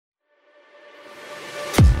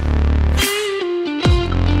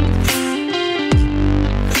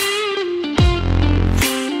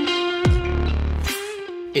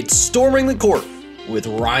It's Storming the Court with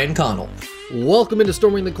Ryan Connell. Welcome into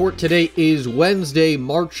Storming the Court. Today is Wednesday,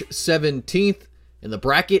 March 17th, and the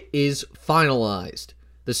bracket is finalized.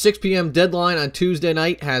 The 6 p.m. deadline on Tuesday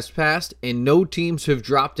night has passed, and no teams have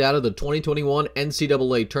dropped out of the 2021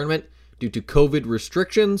 NCAA tournament due to COVID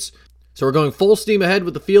restrictions. So we're going full steam ahead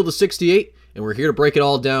with the field of 68, and we're here to break it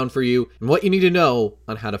all down for you and what you need to know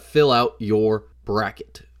on how to fill out your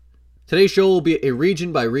bracket. Today's show will be a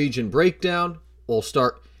region-by-region breakdown. We'll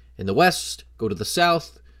start in the West, go to the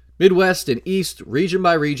South, Midwest, and East, region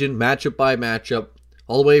by region, matchup by matchup,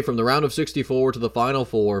 all the way from the round of 64 to the Final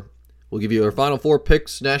Four. We'll give you our Final Four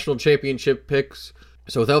picks, national championship picks.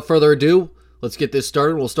 So without further ado, let's get this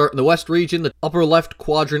started. We'll start in the West region, the upper left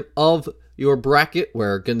quadrant of your bracket,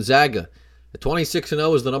 where Gonzaga, at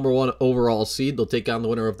 26-0, is the number one overall seed. They'll take on the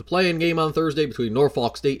winner of the play-in game on Thursday between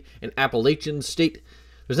Norfolk State and Appalachian State.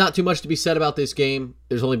 There's not too much to be said about this game.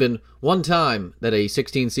 There's only been one time that a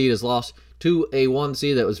 16 seed has lost to a 1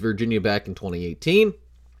 seed. That was Virginia back in 2018.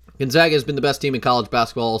 Gonzaga has been the best team in college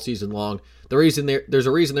basketball all season long. There's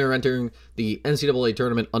a reason they're entering the NCAA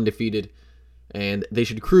tournament undefeated, and they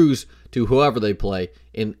should cruise to whoever they play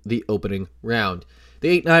in the opening round.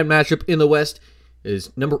 The 8-9 matchup in the West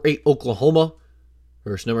is number 8 Oklahoma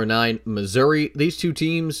versus number 9 Missouri. These two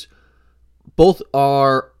teams both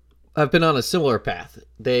have been on a similar path.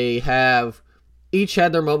 They have each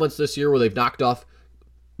had their moments this year where they've knocked off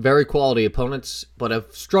very quality opponents, but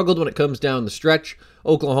have struggled when it comes down the stretch.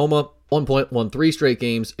 Oklahoma, 1.13 straight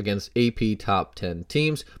games against AP top 10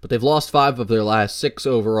 teams, but they've lost 5 of their last 6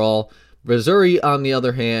 overall. Missouri, on the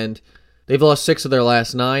other hand, they've lost 6 of their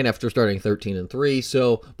last 9 after starting 13-3,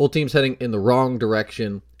 so both teams heading in the wrong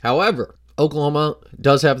direction. However, Oklahoma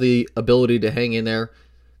does have the ability to hang in there.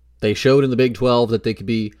 They showed in the Big 12 that they could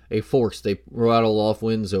be a force. They rattled off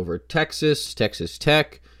wins over Texas, Texas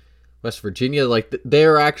Tech, West Virginia.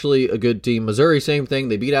 They're actually a good team. Missouri, same thing.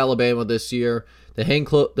 They beat Alabama this year. They hung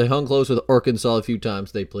close with Arkansas a few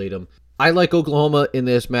times they played them. I like Oklahoma in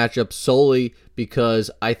this matchup solely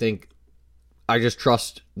because I just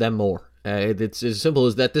trust them more. It's as simple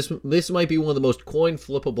as that. This might be one of the most coin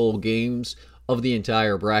flippable games of the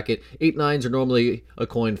entire bracket. 8-9s are normally a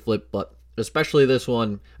coin flip, but especially this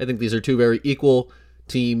one, I think these are two very equal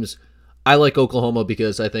teams. I like Oklahoma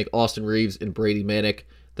because I think Austin Reeves and Brady Manek,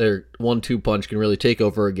 their 1-2 punch can really take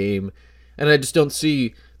over a game, and I just don't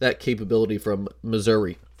see that capability from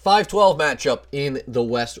Missouri. 5-12 matchup in the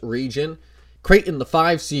West region. Creighton, the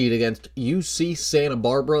 5 seed, against UC Santa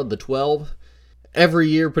Barbara, the 12. Every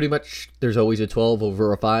year, pretty much, there's always a 12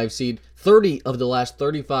 over a 5 seed. 30 of the last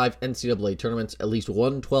 35 NCAA tournaments, at least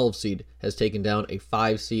one 12 seed has taken down a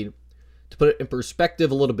 5 seed. To put it in perspective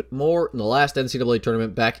a little bit more, in the last NCAA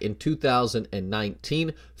tournament back in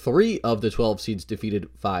 2019, 3 of the 12 seeds defeated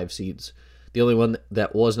 5 seeds. The only one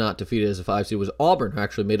that was not defeated as a 5 seed was Auburn, who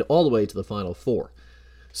actually made it all the way to the Final Four.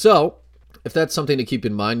 So, if that's something to keep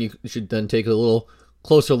in mind, you should then take a little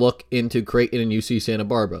closer look into Creighton and UC Santa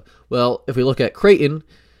Barbara. Well, if we look at Creighton,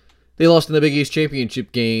 they lost in the Big East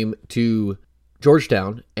Championship game to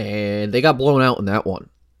Georgetown, and they got blown out in that one.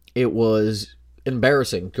 It was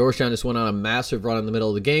embarrassing. Georgetown just went on a massive run in the middle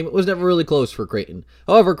of the game. It was never really close for Creighton.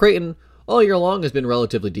 However, Creighton all year long has been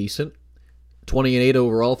relatively decent. 20-8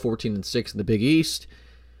 overall, 14-6 in the Big East.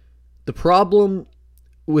 The problem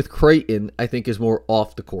with Creighton, I think, is more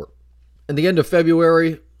off the court. In the end of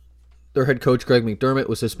February, their head coach Greg McDermott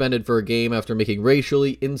was suspended for a game after making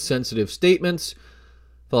racially insensitive statements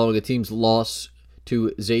following a team's loss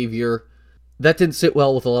to Xavier. That didn't sit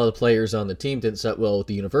well with a lot of the players on the team, didn't sit well with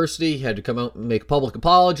the university. He had to come out and make a public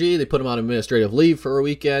apology. They put him on administrative leave for a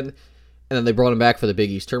weekend, and then they brought him back for the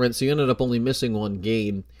Big East tournament, so he ended up only missing 1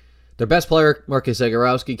 game. Their best player, Marcus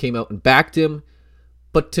Zagorowski, came out and backed him,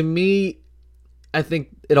 but to me, I think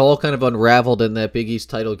it all kind of unraveled in that Big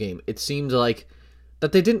East title game. It seemed like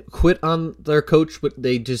that they didn't quit on their coach, but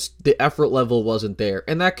the effort level wasn't there,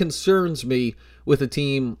 and that concerns me with a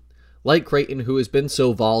team like Creighton, who has been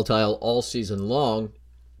so volatile all season long.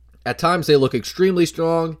 At times they look extremely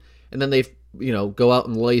strong, and then they go out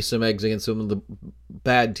and lay some eggs against some of the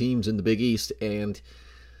bad teams in the Big East, and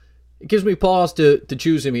it gives me pause to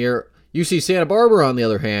choose him here. UC Santa Barbara, on the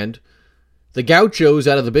other hand, the Gauchos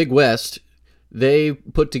out of the Big West, they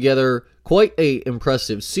put together quite an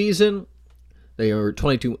impressive season. They are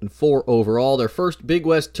 22-4 overall, their first Big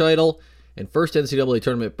West title and first NCAA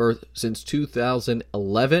tournament berth since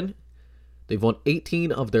 2011. They've won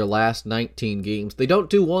 18 of their last 19 games. They don't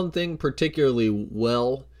do one thing particularly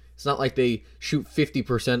well. It's not like they shoot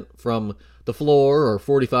 50% from the floor or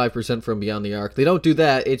 45% from beyond the arc. They don't do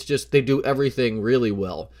that. It's just they do everything really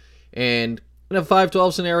well. And In a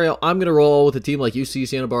 5-12 scenario, I'm going to roll with a team like UC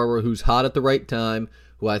Santa Barbara, who's hot at the right time,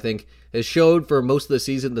 who I think has showed for most of the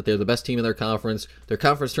season that they're the best team in their conference. Their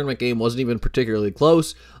conference tournament game wasn't even particularly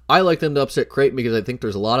close. I like them to upset Creighton because I think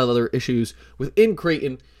there's a lot of other issues within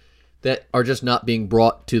Creighton that are just not being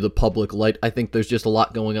brought to the public light. I think there's just a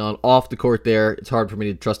lot going on off the court there. It's hard for me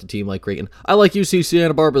to trust a team like Creighton. I like UC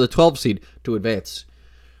Santa Barbara, the 12 seed, to advance.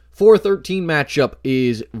 4-13 matchup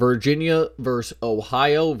is Virginia versus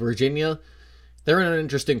Ohio. Virginia, they're in an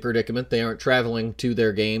interesting predicament. They aren't traveling to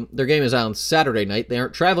their game. Their game is on Saturday night. They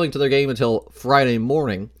aren't traveling to their game until Friday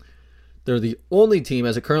morning. They're the only team,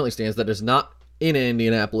 as it currently stands, that is not in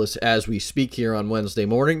Indianapolis as we speak here on Wednesday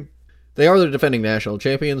morning. They are the defending national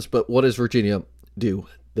champions, but what does Virginia do?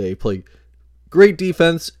 They play great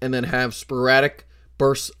defense and then have sporadic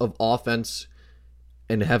bursts of offense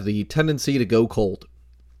and have the tendency to go cold.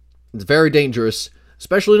 It's very dangerous,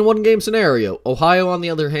 especially in a one-game scenario. Ohio, on the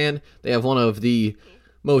other hand, they have one of the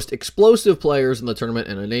most explosive players in the tournament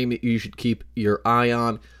and a name that you should keep your eye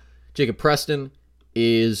on. Jacob Preston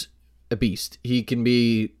is a beast. He can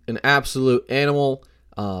be an absolute animal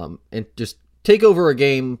and just take over a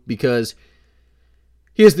game because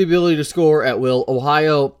he has the ability to score at will.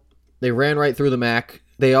 Ohio, they ran right through the MAC.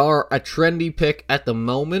 They are a trendy pick at the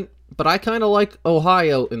moment, but I kind of like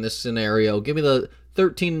Ohio in this scenario. Give me the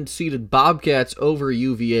 13-seeded Bobcats over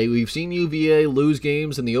UVA. We've seen UVA lose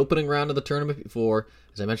games in the opening round of the tournament before.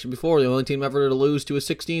 As I mentioned before, the only team ever to lose to a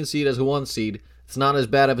 16 seed as a 1 seed. It's not as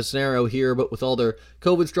bad of a scenario here, but with all their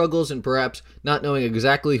COVID struggles and perhaps not knowing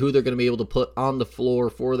exactly who they're going to be able to put on the floor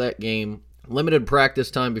for that game, limited practice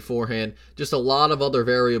time beforehand, just a lot of other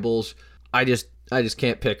variables. I just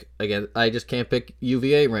can't pick again. I just can't pick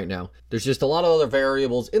UVA right now. There's just a lot of other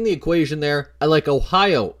variables in the equation there. I like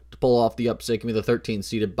Ohio to pull off the upset. Give me the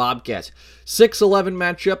 13-seeded Bobcats. 6-11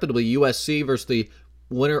 matchup. It'll be USC versus the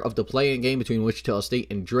winner of the play-in game between Wichita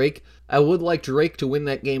State and Drake. I would like Drake to win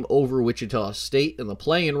that game over Wichita State in the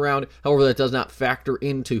play-in round. However, that does not factor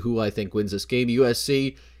into who I think wins this game.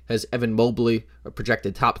 USC has Evan Mobley, a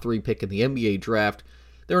projected top 3 pick in the NBA draft.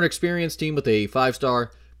 They're an experienced team with a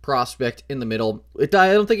 5-star prospect in the middle. I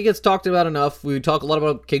don't think it gets talked about enough. We talk a lot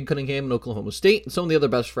about Cade Cunningham and Oklahoma State and some of the other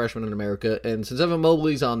best freshmen in America. And since Evan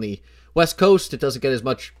Mobley's on the West Coast, it doesn't get as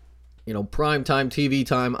much, prime time TV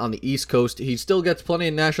time on the East Coast. He still gets plenty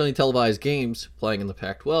of nationally televised games playing in the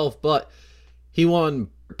Pac-12, but he won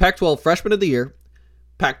Pac-12 Freshman of the Year,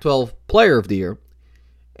 Pac-12 Player of the Year,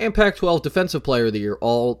 and Pac-12 Defensive Player of the Year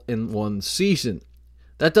all in one season.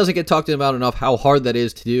 That doesn't get talked about enough how hard that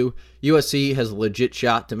is to do. USC has a legit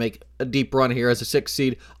shot to make a deep run here as a 6th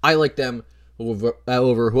seed. I like them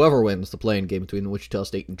over whoever wins the play-in game between Wichita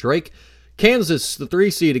State and Drake. Kansas, the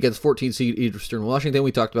 3 seed against 14 seed Eastern Washington.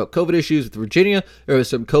 We talked about COVID issues with Virginia. There was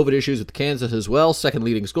some COVID issues with Kansas as well. Second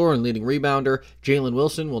leading scorer and leading rebounder, Jalen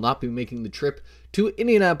Wilson, will not be making the trip to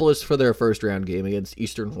Indianapolis for their first round game against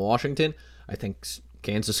Eastern Washington. I think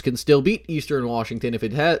Kansas can still beat Eastern Washington if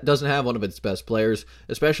it doesn't have one of its best players,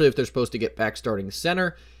 especially if they're supposed to get back starting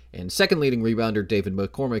center. And second leading rebounder, David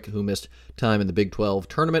McCormick, who missed time in the Big 12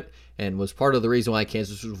 tournament and was part of the reason why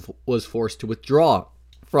Kansas was forced to withdraw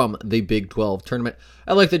from the Big 12 tournament.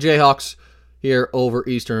 I like the Jayhawks here over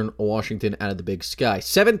Eastern Washington out of the Big Sky.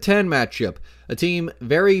 7-10 matchup. A team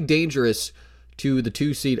very dangerous to the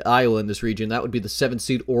 2 seed Iowa in this region. That would be the 7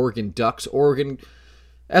 seed Oregon Ducks. Oregon,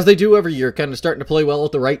 as they do every year, kind of starting to play well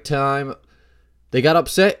at the right time. They got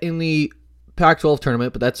upset in the Pac-12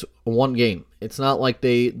 tournament, but that's one game. It's not like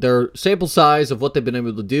their sample size of what they've been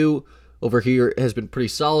able to do over here has been pretty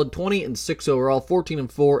solid. 20-6 overall,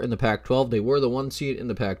 14-4 in the Pac-12. They were the 1 seed in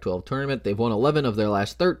the Pac-12 tournament. They've won 11 of their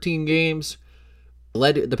last 13 games.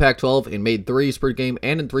 Led the Pac-12 and made threes per game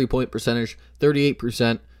and in three-point percentage,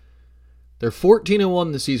 38%. They're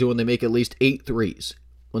 14-1 this season when they make at least 8 threes.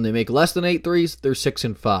 When they make less than 8 threes, they're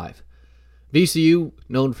 6-5. VCU,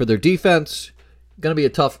 known for their defense, going to be a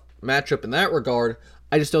tough matchup in that regard.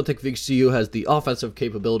 I just don't think VCU has the offensive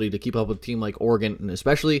capability to keep up with a team like Oregon, and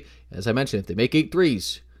especially, as I mentioned, if they make 8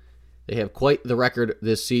 threes, they have quite the record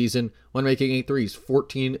this season when making 8 threes,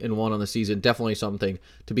 14-1 on the season. Definitely something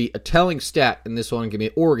to be a telling stat in this one. Give me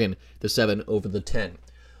Oregon, the 7 over the 10.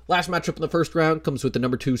 Last matchup in the first round comes with the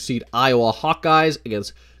number 2 seed Iowa Hawkeyes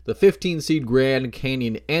against the 15 seed Grand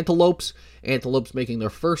Canyon Antelopes. Antelopes making their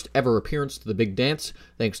first ever appearance to the Big Dance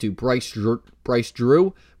thanks to Bryce Drew. Bryce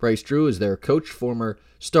Drew is their coach, former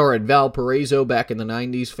star at Valparaiso back in the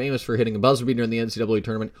 90s, famous for hitting a buzzer beater in the NCAA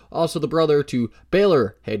tournament. Also the brother to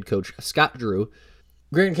Baylor head coach Scott Drew.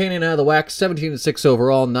 Grand Canyon out of the WAC, 17-6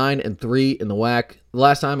 overall, 9-3 in the WAC. The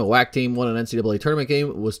last time a WAC team won an NCAA tournament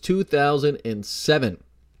game was 2007,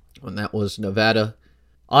 when that was Nevada.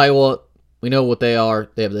 Iowa, We know what they are.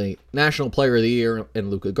 They have the National Player of the Year in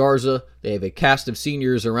Luka Garza. They have a cast of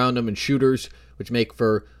seniors around them and shooters, which make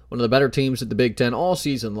for one of the better teams at the Big Ten all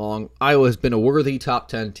season long. Iowa has been a worthy top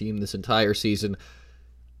 10 team this entire season.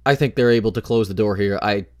 I think they're able to close the door here.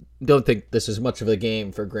 I don't think this is much of a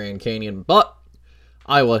game for Grand Canyon, but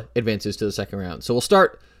Iowa advances to the second round. So we'll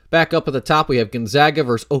start back up at the top. We have Gonzaga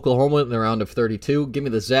versus Oklahoma in the round of 32. Give me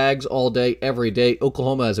the Zags all day, every day.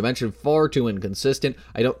 Oklahoma, as I mentioned, far too inconsistent.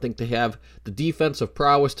 I don't think they have the defensive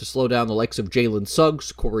prowess to slow down the likes of Jalen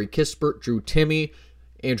Suggs, Corey Kispert, Drew Timme,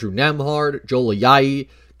 Andrew Nembhard, Joel Ayayi.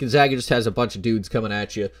 Gonzaga just has a bunch of dudes coming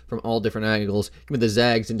at you from all different angles. Give me the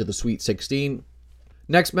Zags into the Sweet 16.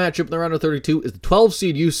 Next matchup in the round of 32 is the 12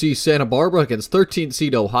 seed UC Santa Barbara against 13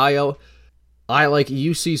 seed Ohio. I like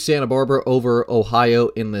UC Santa Barbara over Ohio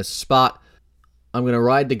in this spot. I'm going to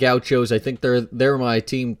ride the Gauchos. I think they're my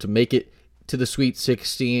team to make it to the Sweet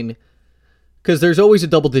 16 because there's always a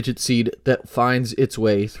double-digit seed that finds its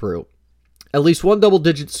way through. At least one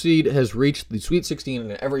double-digit seed has reached the Sweet 16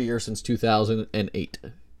 in every year since 2008.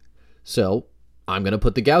 So I'm going to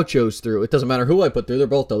put the Gauchos through. It doesn't matter who I put through. They're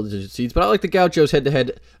both double-digit seeds, but I like the Gauchos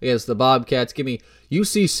head-to-head against the Bobcats. Give me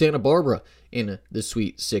UC Santa Barbara in the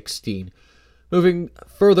Sweet 16. Moving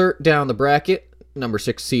further down the bracket, number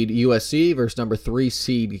 6 seed USC versus number 3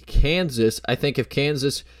 seed Kansas. I think if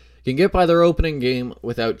Kansas can get by their opening game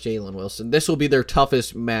without Jalen Wilson, this will be their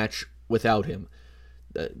toughest match without him.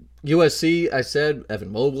 USC, I said,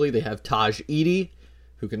 Evan Mobley. They have Taj Edey,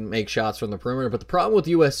 who can make shots from the perimeter. But the problem with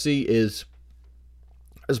USC is,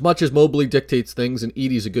 as much as Mobley dictates things and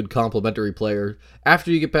Edey's a good complementary player,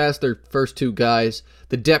 after you get past their first two guys,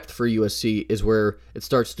 the depth for USC is where it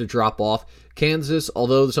starts to drop off. Kansas,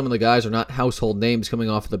 although some of the guys are not household names coming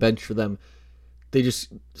off the bench for them, they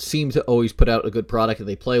just seem to always put out a good product, and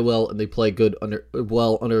they play well, and they play good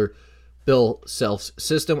under Bill Self's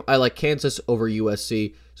system. I like Kansas over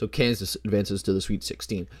USC, so Kansas advances to the Sweet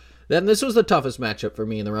 16. Then this was the toughest matchup for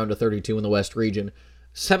me in the round of 32 in the West region.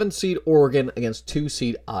 7th seed Oregon against 2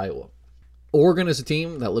 seed Iowa. Oregon is a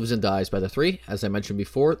team that lives and dies by the three. As I mentioned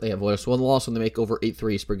before, they have just one loss when they make over 8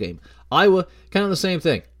 threes per game. Iowa, kind of the same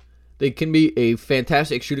thing. They can be a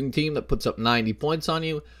fantastic shooting team that puts up 90 points on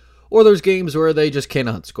you, or there's games where they just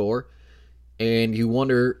cannot score, and you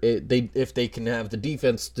wonder if they can have the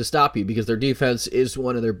defense to stop you, because their defense is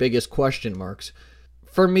one of their biggest question marks.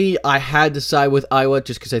 For me, I had to side with Iowa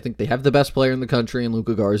just because I think they have the best player in the country in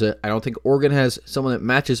Luka Garza. I don't think Oregon has someone that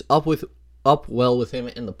matches up well with him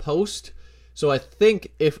in the post. So I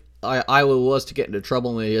think if Iowa was to get into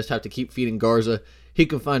trouble and they just have to keep feeding Garza, he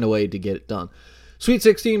can find a way to get it done. Sweet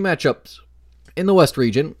 16 matchups. In the West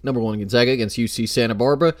region, number 1 Gonzaga against UC Santa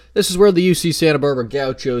Barbara. This is where the UC Santa Barbara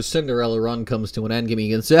Gauchos Cinderella run comes to an end. Give me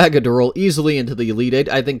Gonzaga to roll easily into the Elite Eight.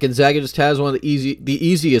 I think Gonzaga just has one of the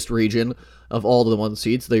easiest region of all the 1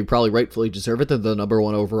 seeds. They probably rightfully deserve it. They're the number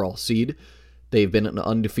 1 overall seed. They've been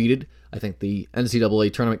undefeated. I think the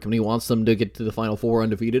NCAA tournament committee wants them to get to the Final Four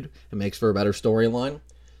undefeated. It makes for a better storyline.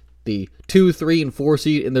 The 2, 3, and 4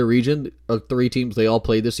 seed in their region are 3 teams they all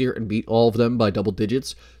played this year and beat all of them by double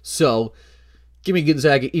digits. So give me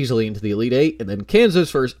Gonzaga easily into the Elite Eight. And then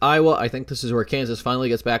Kansas versus Iowa. I think this is where Kansas finally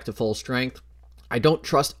gets back to full strength. I don't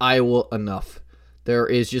trust Iowa enough. There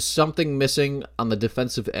is just something missing on the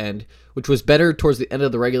defensive end, which was better towards the end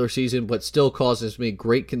of the regular season, but still causes me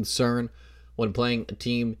great concern when playing a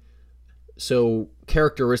team so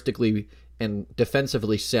characteristically and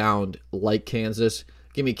defensively sound like Kansas.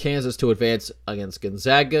 Give me Kansas to advance against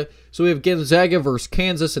Gonzaga. So we have Gonzaga versus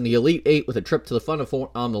Kansas in the Elite Eight with a trip to the Final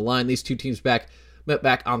Four on the line. These two teams met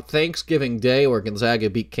back on Thanksgiving Day, where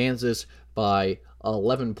Gonzaga beat Kansas by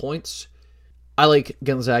 11 points. I like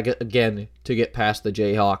Gonzaga again to get past the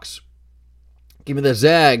Jayhawks. Give me the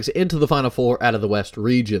Zags into the Final Four out of the West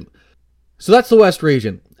region. So that's the West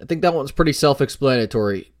region. I think that one's pretty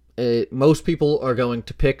self-explanatory. Most people are going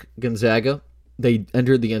to pick Gonzaga. They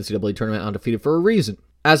entered the NCAA tournament undefeated for a reason.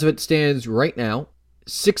 As of it stands right now,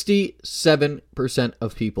 67%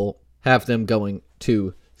 of people have them going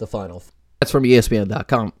to the Final. That's from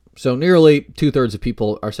ESPN.com. So nearly 2/3 of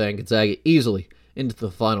people are saying Gonzaga easily into the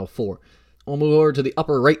Final Four. We'll move over to the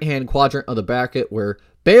upper right-hand quadrant of the bracket, where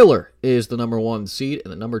Baylor is the number 1 seed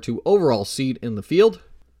and the number 2 overall seed in the field.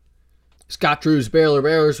 Scott Drew's Baylor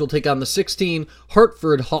Bears will take on the 16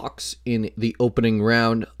 Hartford Hawks in the opening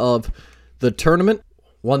round of the tournament.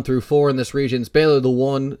 1 through 4 in this region. Baylor the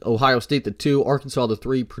 1, Ohio State the 2, Arkansas the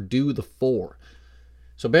 3, Purdue the 4.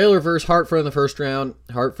 So Baylor versus Hartford in the first round.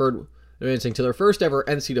 Hartford advancing to their first ever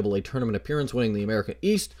NCAA tournament appearance, winning the American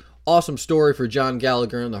East. Awesome story for John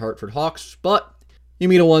Gallagher and the Hartford Hawks, but you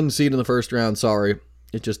meet a 1 seed in the first round. Sorry,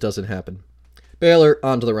 it just doesn't happen. Baylor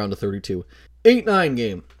on to the round of 32. 8-9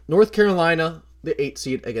 game. North Carolina, the 8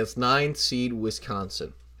 seed, against 9 seed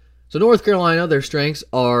Wisconsin. So North Carolina, their strengths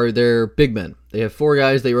are their big men. They have 4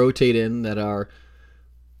 guys they rotate in that are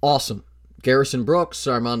awesome. Garrison Brooks,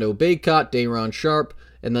 Armando Bacot, Day'Ron Sharpe,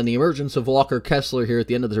 and then the emergence of Walker Kessler here at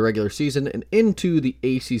the end of the regular season and into the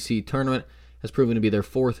ACC tournament has proven to be their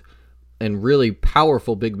 4th and really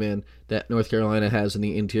powerful big man that North Carolina has in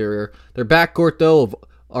the interior. Their backcourt, though, of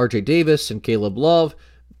RJ Davis and Caleb Love,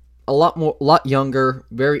 a lot younger,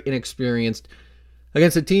 very inexperienced.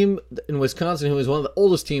 Against a team in Wisconsin who is one of the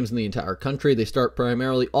oldest teams in the entire country. They start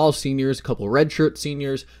primarily all seniors, a couple of redshirt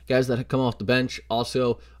seniors, guys that have come off the bench,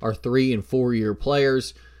 also are 3- and 4-year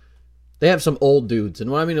players. They have some old dudes,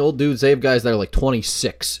 and when I mean old dudes, they have guys that are like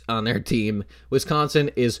 26 on their team.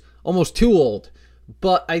 Wisconsin is almost too old,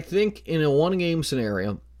 but I think in a one-game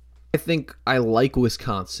scenario, I think I like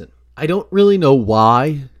Wisconsin. I don't really know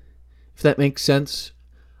why, if that makes sense.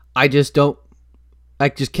 I just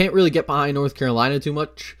can't really get behind North Carolina too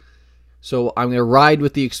much. So I'm going to ride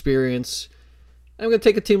with the experience. I'm going to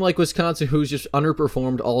take a team like Wisconsin who's just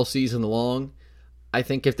underperformed all season long. I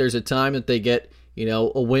think if there's a time that they get,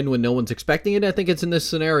 a win when no one's expecting it, I think it's in this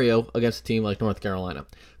scenario against a team like North Carolina.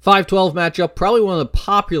 5-12 matchup, probably one of the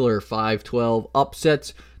popular 5-12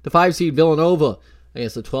 upsets. The 5 seed Villanova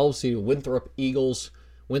against the 12 seed Winthrop Eagles.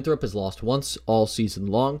 Winthrop has lost once all season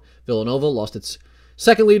long. Villanova lost its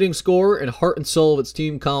second leading scorer and heart and soul of its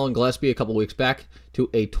team, Colin Gillespie, a couple weeks back to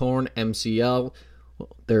a torn MCL.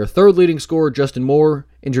 Their third leading scorer, Justin Moore,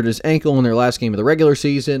 injured his ankle in their last game of the regular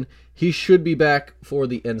season. He should be back for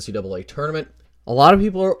the NCAA tournament. A lot of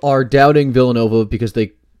people are doubting Villanova because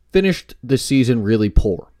they finished the season really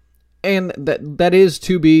poor. And that is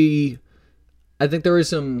to be, I think there is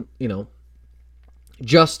some,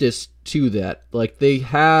 justice to that. Like, they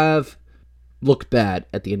have looked bad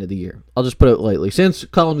at the end of the year. I'll just put it lightly. Since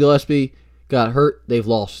Colin Gillespie got hurt, they've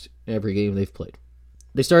lost every game they've played.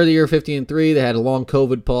 They started the year 15-3. They had a long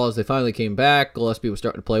COVID pause. They finally came back. Gillespie was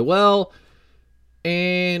starting to play well.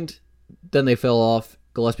 And then they fell off.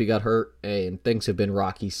 Gillespie got hurt, and things have been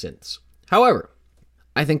rocky since. However,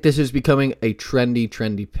 I think this is becoming a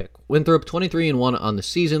trendy pick. Winthrop, 23-1 on the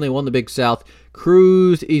season. They won the Big South,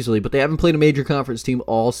 cruised easily, but they haven't played a major conference team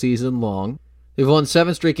all season long. They've won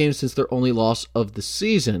 7 straight games since their only loss of the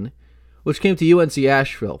season, which came to UNC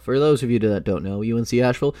Asheville. For those of you that don't know, UNC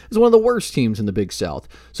Asheville is one of the worst teams in the Big South.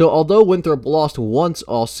 So although Winthrop lost once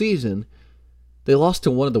all season, they lost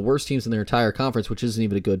to one of the worst teams in their entire conference, which isn't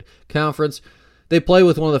even a good conference. They play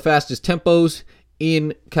with one of the fastest tempos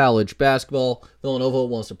in college basketball. Villanova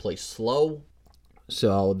wants to play slow.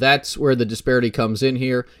 So that's where the disparity comes in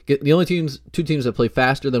here. The only two teams that play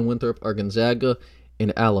faster than Winthrop are Gonzaga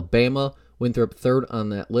and Alabama. Winthrop third on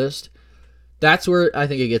that list. That's where I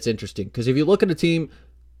think it gets interesting. Because if you look at a team,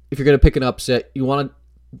 if you're going to pick an upset, you want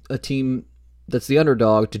a team that's the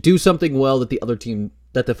underdog to do something well that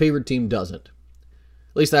the favorite team doesn't.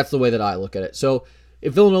 At least that's the way that I look at it. So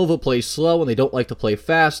if Villanova plays slow and they don't like to play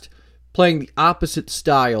fast, playing the opposite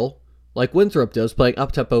style, like Winthrop does, playing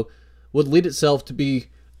up-tempo, would lead itself to be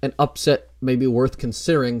an upset maybe worth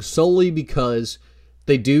considering solely because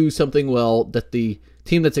they do something well that the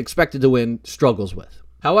team that's expected to win struggles with.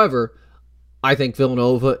 However, I think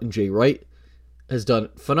Villanova and Jay Wright has done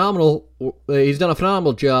phenomenal. He's done a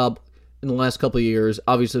phenomenal job in the last couple of years,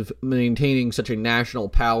 obviously maintaining such a national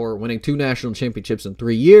power, winning 2 national championships in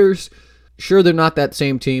 3 years. Sure, they're not that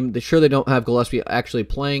same team. Sure, they don't have Gillespie actually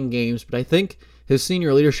playing games, but I think his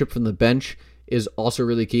senior leadership from the bench is also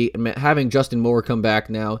really key. And having Justin Moore come back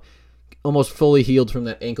now, almost fully healed from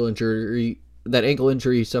that ankle injury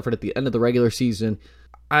he suffered at the end of the regular season,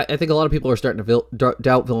 I think a lot of people are starting to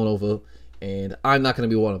doubt Villanova, and I'm not going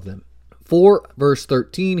to be one of them. 4 verse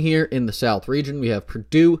 13 here in the South region. We have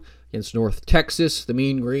Purdue against North Texas, the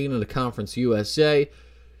Mean Green of the Conference USA.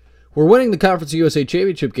 We're winning the Conference USA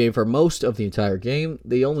championship game for most of the entire game.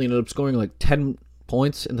 They only ended up scoring like 10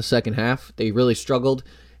 points in the second half. They really struggled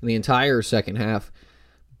in the entire second half,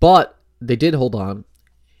 but they did hold on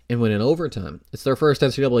and win in overtime. It's their first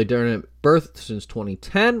NCAA tournament berth since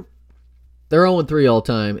 2010. They're 0-3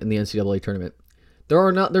 all-time in the NCAA tournament.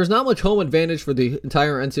 There's not much home advantage for the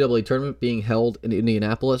entire NCAA tournament being held in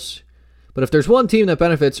Indianapolis, but if there's one team that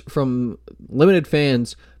benefits from limited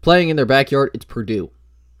fans playing in their backyard, it's Purdue.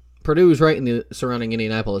 Purdue is right in the surrounding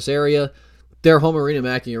Indianapolis area. Their home arena,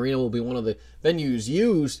 Mackey Arena, will be one of the venues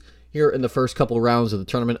used here in the first couple rounds of the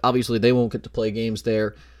tournament. Obviously, they won't get to play games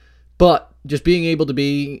there, but just being able to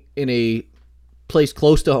be in a place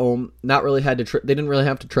close to home, they didn't really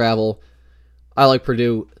have to travel. I like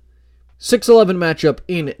Purdue. 6-11 matchup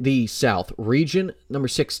in the South region. Number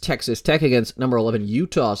 6 Texas Tech against number 11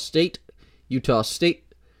 Utah State. Utah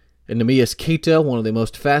State and Neemias Queta, one of the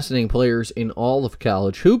most fascinating players in all of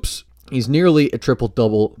college hoops. He's nearly a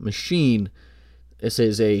triple-double machine. This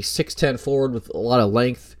is a 6'10 forward with a lot of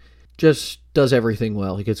length. Just does everything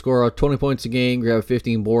well. He could score 20 points a game, grab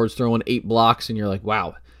 15 boards, throw in 8 blocks, and you're like,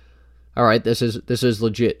 wow. All right, this is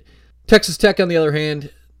legit. Texas Tech, on the other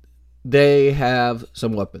hand, they have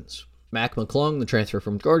some weapons. Mac McClung, the transfer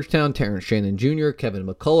from Georgetown, Terrence Shannon Jr., Kevin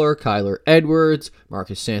McCullough, Kyler Edwards,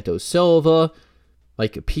 Marcus Santos Silva,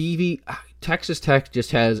 Micah Peavy. Texas Tech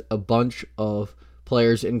just has a bunch of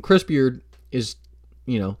players, and Chris Beard is,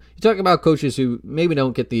 you talk about coaches who maybe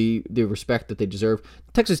don't get the respect that they deserve.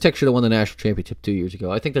 Texas Tech should have won the national championship 2 years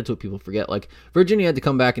ago. I think that's what people forget. Like, Virginia had to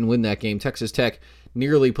come back and win that game. Texas Tech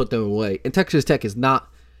nearly put them away. And Texas Tech is not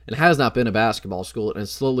and has not been a basketball school, and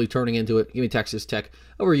it's slowly turning into it. Give me Texas Tech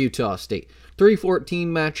over Utah State. 3-14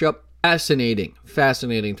 matchup. Fascinating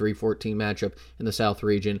 3-14 matchup in the South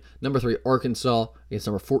region. Number 3, Arkansas against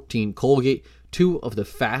number 14, Colgate. Two of the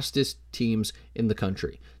fastest teams in the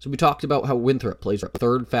country. So we talked about how Winthrop plays our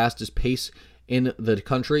third fastest pace in the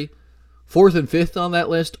country. 4th and 5th on that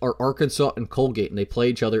list are Arkansas and Colgate, and they play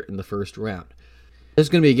each other in the first round. This is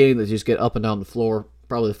going to be a game that just get up and down the floor.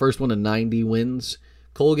 Probably the first one in 90 wins.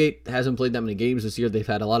 Colgate hasn't played that many games this year. They've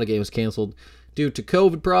had a lot of games canceled due to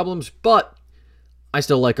COVID problems, but I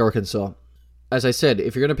still like Arkansas. As I said,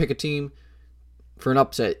 if you're going to pick a team for an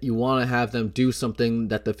upset, you want to have them do something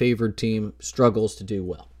that the favored team struggles to do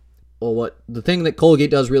well. Well, the thing that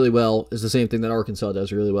Colgate does really well is the same thing that Arkansas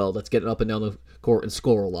does really well. That's getting up and down the court and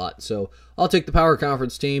score a lot. So I'll take the Power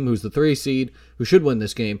Conference team, who's the 3 seed, who should win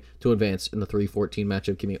this game, to advance in the 3-14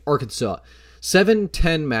 matchup. Give me Arkansas. 7-10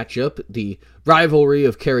 matchup. The rivalry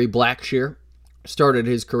of Kerry Blackshear started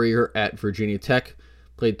his career at Virginia Tech.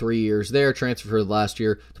 Played 3 years there, transferred last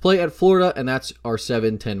year to play at Florida, and that's our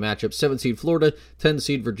 7-10 matchup. 7 seed Florida, 10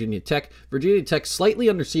 seed Virginia Tech. Virginia Tech slightly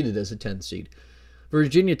underseeded as a 10 seed.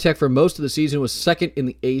 Virginia Tech for most of the season was second in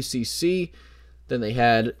the ACC. Then they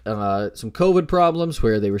had some COVID problems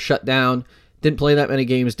where they were shut down. Didn't play that many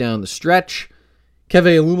games down the stretch. Keve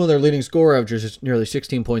Aluma, their leading scorer, averages nearly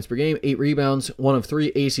 16 points per game, 8 rebounds, one of 3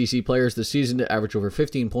 ACC players this season to average over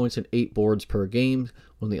 15 points and 8 boards per game.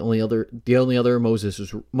 The only other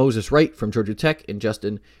Moses Wright from Georgia Tech and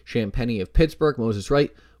Justin Champagnie of Pittsburgh. Moses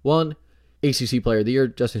Wright won ACC Player of the Year.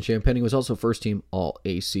 Justin Champagnie was also first team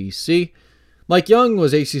All-ACC. Mike Young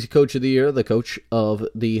was ACC Coach of the Year, the coach of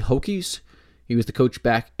the Hokies. He was the coach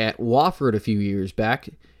back at Wofford a few years back,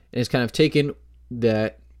 and has kind of taken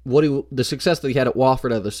the success that he had at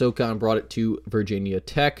Wofford out of the SoCon, brought it to Virginia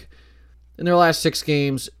Tech. In their last 6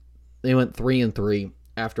 games, they went 3-3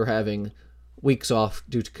 after having weeks off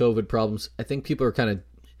due to COVID problems. I think people are kind of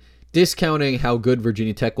discounting how good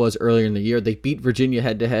Virginia Tech was earlier in the year. They beat Virginia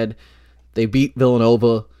head-to-head. They beat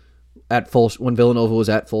Villanova when Villanova was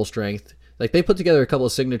at full strength. Like, they put together a couple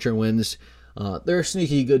of signature wins. They're a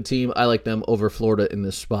sneaky good team. I like them over Florida in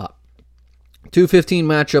this spot. 2-15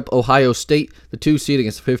 matchup, Ohio State, the 2 seed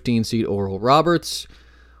against the 15 seed Oral Roberts.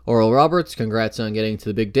 Oral Roberts, congrats on getting to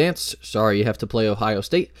the big dance. Sorry you have to play Ohio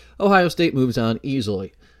State. Ohio State moves on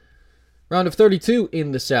easily. Round of 32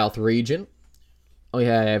 in the South region. We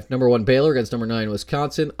have number 1 Baylor against number 9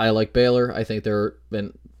 Wisconsin. I like Baylor. I think they're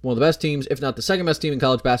been one of the best teams, if not the second best team in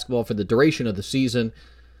college basketball for the duration of the season.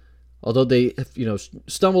 Although they,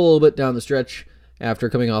 stumble a little bit down the stretch after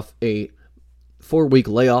coming off a 4-week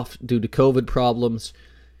layoff due to COVID problems,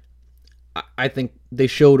 I think they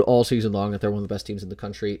showed all season long that they're one of the best teams in the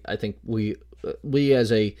country. I think we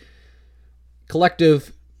as a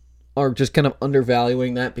collective are just kind of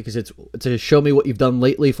undervaluing that because it's a show me what you've done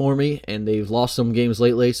lately for me, and they've lost some games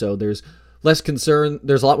lately, so there's less concern.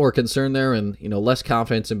 There's a lot more concern there, and less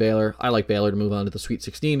confidence in Baylor. I like Baylor to move on to the Sweet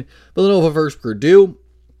 16. Villanova versus Purdue.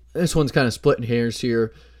 This one's kind of splitting hairs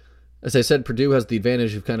here. As I said, Purdue has the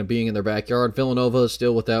advantage of kind of being in their backyard. Villanova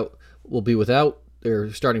still will be without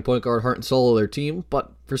their starting point guard, heart and soul of their team.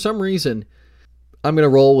 But for some reason, I'm going to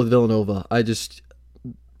roll with Villanova. At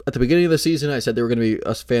the beginning of the season, I said they were going to be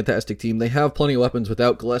a fantastic team. They have plenty of weapons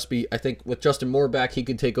without Gillespie. I think with Justin Moore back, he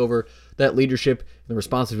can take over that leadership and the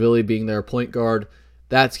responsibility being their point guard.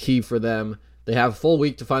 That's key for them. They have a full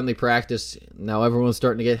week to finally practice. Now everyone's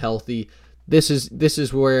starting to get healthy. This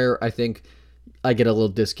is where I think I get a little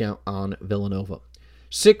discount on Villanova.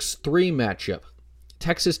 6-3 matchup.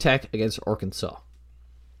 Texas Tech against Arkansas.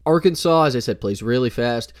 Arkansas, as I said, plays really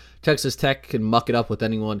fast. Texas Tech can muck it up with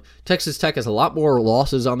anyone. Texas Tech has a lot more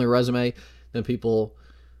losses on their resume than people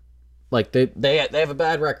like. They have a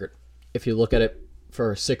bad record if you look at it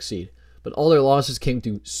for a 6 seed. but all their losses came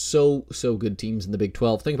to so good teams in the Big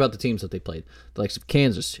 12. Think about the teams that they played. The likes of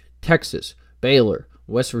Kansas, Texas, Baylor,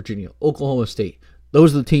 West Virginia, Oklahoma State.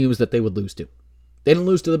 Those are the teams that they would lose to. They didn't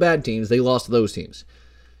lose to the bad teams. They lost to those teams.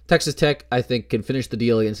 Texas Tech, I think, can finish the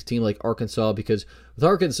deal against a team like Arkansas because with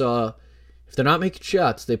Arkansas, if they're not making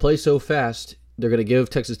shots, they play so fast, they're going to give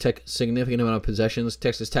Texas Tech a significant amount of possessions.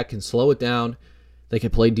 Texas Tech can slow it down. They can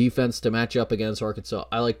play defense to match up against Arkansas.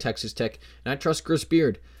 I like Texas Tech, and I trust Chris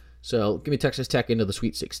Beard. So give me Texas Tech into the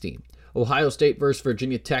Sweet 16. Ohio State versus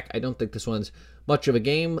Virginia Tech. I don't think this one's much of a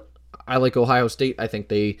game. I like Ohio State. I think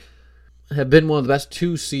they have been one of the best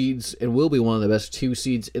 2 seeds and will be one of the best 2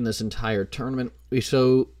 seeds in this entire tournament. We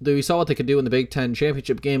saw what they could do in the Big Ten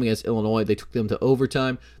championship game against Illinois. They took them to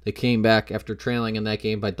overtime. They came back after trailing in that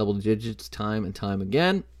game by double digits time and time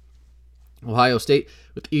again. Ohio State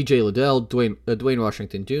with E.J. Liddell, Dwayne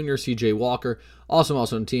Washington Jr., C.J. Walker,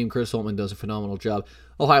 awesome team. Chris Holtmann does a phenomenal job.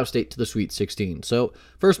 Ohio State to the Sweet 16. So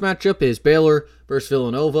first matchup is Baylor versus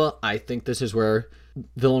Villanova. I think this is where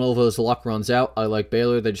Villanova's luck runs out. I like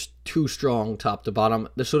Baylor. They're just too strong top to bottom.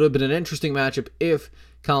 This would have been an interesting matchup if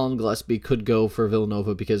Colin Gillespie could go for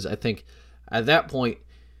Villanova because I think at that point,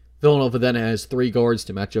 Villanova then has 3 guards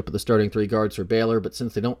to match up with the starting 3 guards for Baylor, but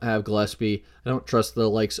since they don't have Gillespie, I don't trust the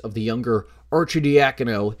likes of the younger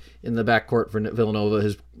Arcidiacono in the backcourt for Villanova.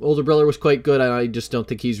 His older brother was quite good, and I just don't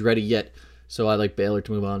think he's ready yet, so I like Baylor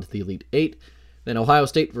to move on to the Elite 8. Then Ohio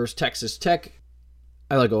State versus Texas Tech.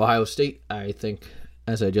 I like Ohio State. I think,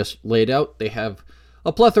 as I just laid out, they have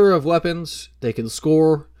a plethora of weapons. They can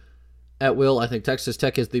score at will. I think Texas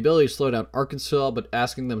Tech has the ability to slow down Arkansas, but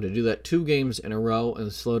asking them to do that 2 games in a row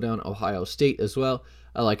and slow down Ohio State as well.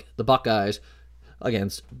 I like the Buckeyes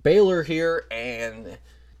against Baylor here, and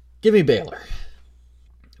give me Baylor.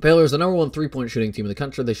 Baylor is the number 1 3-point shooting team in the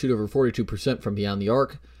country. They shoot over 42% from beyond the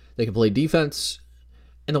arc. They can play defense.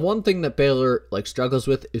 And the one thing that Baylor struggles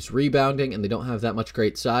with is rebounding, and they don't have that much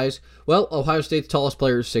great size. Well, Ohio State's tallest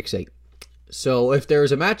player is 6'8". So if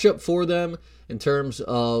there's a matchup for them in terms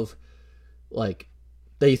of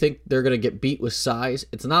they think they're going to get beat with size,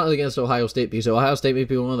 it's not against Ohio State because Ohio State may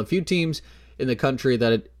be one of the few teams in the country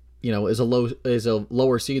that is a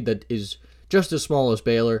lower seed that is just as small as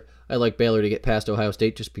Baylor. I like Baylor to get past Ohio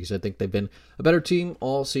State just because I think they've been a better team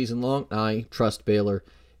all season long. I trust Baylor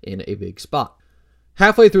in a big spot.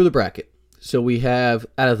 Halfway through the bracket, so we have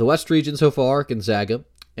out of the West region so far Gonzaga,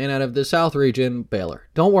 and out of the South region Baylor.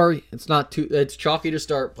 Don't worry, it's chalky to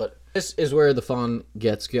start, but this is where the fun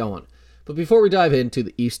gets going. But before we dive into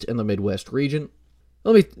the East and the Midwest region,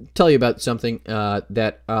 let me tell you about something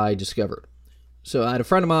that I discovered. So I had a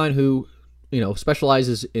friend of mine who,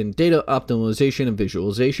 specializes in data optimization and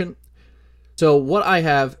visualization. So what I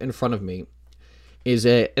have in front of me is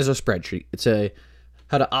a spreadsheet. It's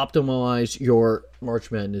how to optimize your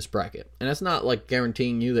March Madness bracket. And that's not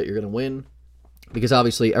guaranteeing you that you're going to win, because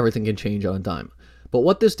obviously everything can change on a dime. But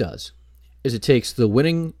what this does is it takes the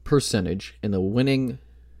winning percentage and the winning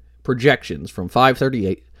projections from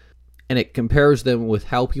 538, and it compares them with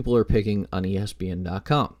how people are picking on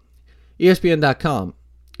ESPN.com. ESPN.com,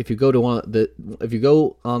 if you go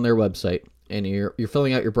on their website and you're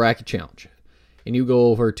filling out your bracket challenge, and you go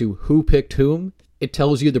over to who picked whom, it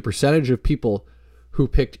tells you the percentage of people who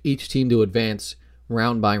picked each team to advance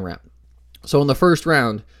round by round. So in the first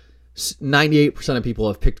round, 98% of people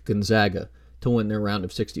have picked Gonzaga to win their round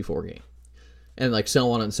of 64 game. And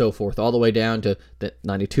so on and so forth, all the way down to that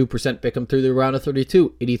 92% pick them through the round of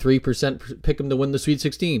 32, 83% pick them to win the Sweet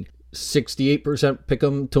 16, 68% pick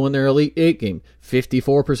them to win their Elite 8 game,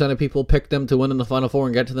 54% of people pick them to win in the Final Four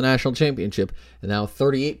and get to the national championship, and now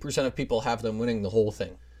 38% of people have them winning the whole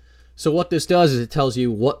thing. So what this does is it tells you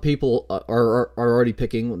what people are already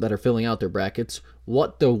picking that are filling out their brackets,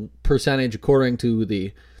 what the percentage according to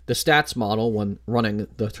the stats model when running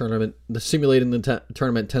the tournament, simulating the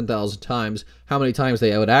tournament 10,000 times, how many times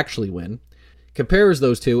they would actually win, compares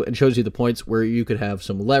those two and shows you the points where you could have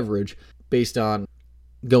some leverage based on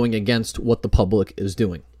going against what the public is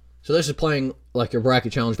doing. So this is playing your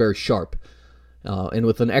bracket challenge very sharp and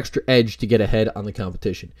with an extra edge to get ahead on the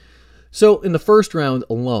competition. So in the first round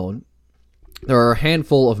alone, there are a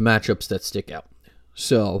handful of matchups that stick out.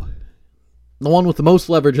 So the one with the most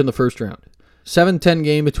leverage in the first round, 7-10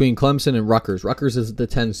 game between Clemson and Rutgers. Rutgers is the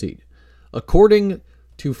 10 seed. According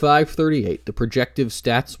to 538, the projective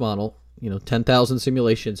stats model, 10,000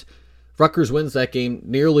 simulations, Rutgers wins that game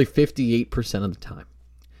nearly 58% of the time.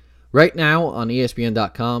 Right now on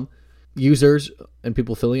ESPN.com, users and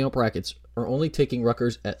people filling out brackets are only taking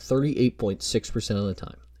Rutgers at 38.6% of the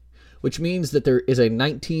time, which means that there is a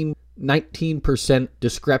 19%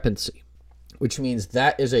 discrepancy, which means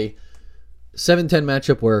that is a 7-10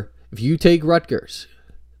 matchup where If you take Rutgers,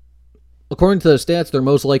 according to the stats, they're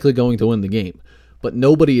most likely going to win the game, but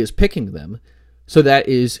nobody is picking them. So that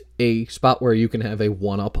is a spot where you can have a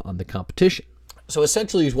one-up on the competition. So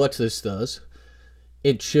essentially what this does,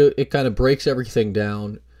 it kind of breaks everything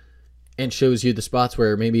down and shows you the spots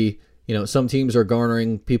where maybe, some teams are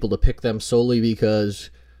garnering people to pick them solely because,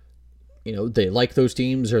 they like those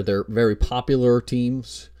teams or they're very popular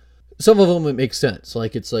teams. Some of them, it makes sense. All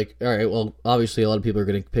right, well, obviously a lot of people are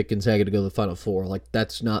going to pick Gonzaga to go to the Final Four.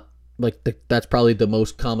 That's not, that's probably the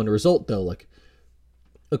most common result, though.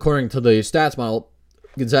 According to the stats model,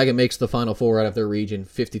 Gonzaga makes the Final Four out of their region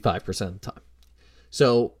 55% of the time.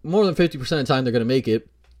 So more than 50% of the time they're going to make it.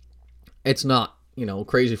 It's not,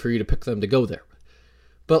 crazy for you to pick them to go there.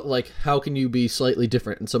 But, how can you be slightly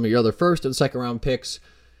different in some of your other first and second round picks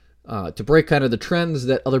to break kind of the trends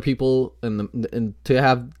that other people and to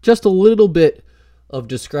have just a little bit of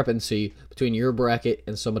discrepancy between your bracket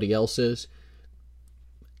and somebody else's?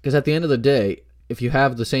 Because at the end of the day, if you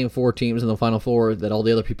have the same 4 teams in the Final Four that all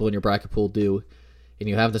the other people in your bracket pool do, and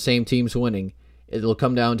you have the same teams winning, it'll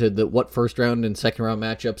come down to what first round and second round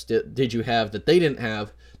matchups did you have that they didn't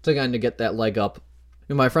have to kind of get that leg up.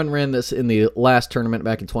 And my friend ran this in the last tournament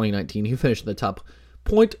back in 2019. He finished in the top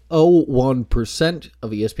 0.01%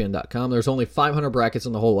 of ESPN.com. There's only 500 brackets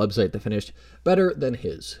on the whole website that finished better than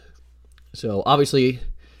his. So obviously,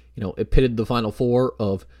 it pitted the Final Four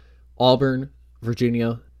of Auburn,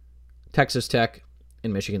 Virginia, Texas Tech,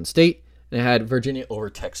 and Michigan State. And it had Virginia over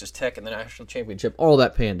Texas Tech in the national championship. All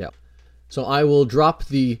that panned out. So I will drop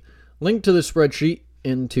the link to the spreadsheet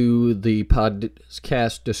into the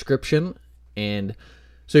podcast description. And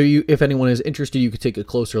so if anyone is interested, you could take a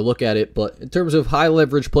closer look at it. But in terms of high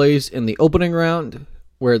leverage plays in the opening round,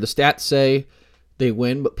 where the stats say they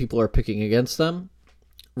win, but people are picking against them,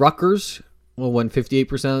 Rutgers will win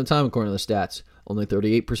 58% of the time according to the stats. Only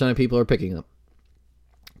 38% of people are picking them.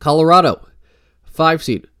 Colorado, 5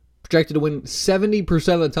 seed, projected to win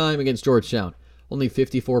 70% of the time against Georgetown. Only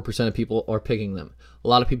 54% of people are picking them. A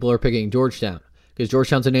lot of people are picking Georgetown because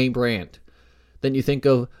Georgetown's a name brand. Then you think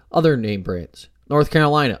of other name brands. North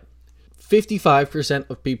Carolina, 55%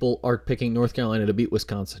 of people are picking North Carolina to beat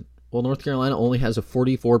Wisconsin. Well, North Carolina only has a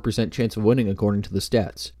 44% chance of winning according to the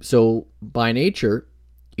stats. So by nature,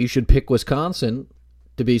 you should pick Wisconsin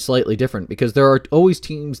to be slightly different because there are always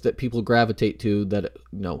teams that people gravitate to that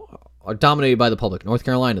are dominated by the public. North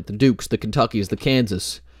Carolina, the Dukes, the Kentuckys, the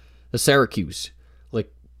Kansas, the Syracuse.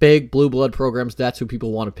 Big blue blood programs, that's who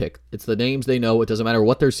people want to pick. It's the names they know. It doesn't matter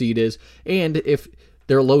what their seed is. And if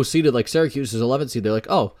they're low seeded, like Syracuse is 11th seed, they're like,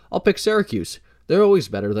 oh, I'll pick Syracuse. They're always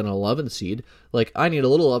better than an 11th seed. I need a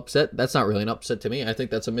little upset. That's not really an upset to me. I think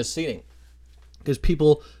that's a misseeding. Because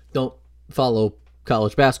people don't follow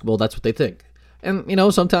college basketball. That's what they think. And,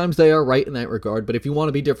 sometimes they are right in that regard. But if you want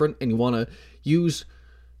to be different and you want to use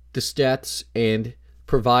the stats and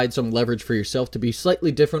provide some leverage for yourself to be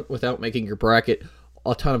slightly different without making your bracket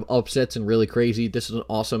a ton of upsets and really crazy, this is an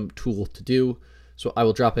awesome tool to do. So I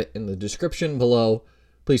will drop it in the description below.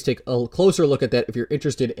 Please take a closer look at that if you're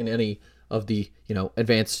interested in any of the,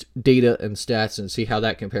 advanced data and stats and see how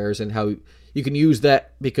that compares and how you can use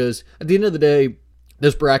that, because at the end of the day,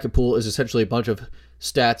 this bracket pool is essentially a bunch of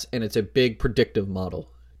stats and it's a big predictive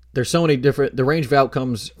model. There's so many the range of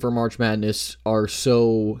outcomes for March Madness are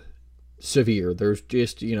so severe. There's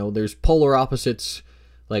just, there's polar opposites.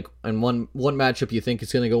 In one matchup, you think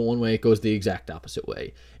it's going to go one way, it goes the exact opposite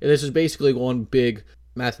way. And this is basically one big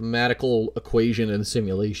mathematical equation and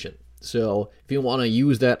simulation. So if you want to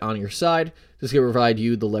use that on your side, this is going to provide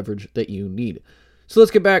you the leverage that you need. So let's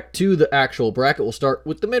get back to the actual bracket. We'll start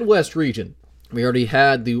with the Midwest region. We already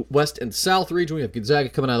had the West and South region. We have Gonzaga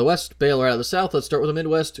coming out of the West, Baylor out of the South. Let's start with the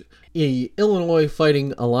Midwest. Illinois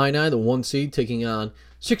fighting Illini, the 1 seed, taking on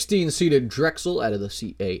 16-seeded Drexel out of the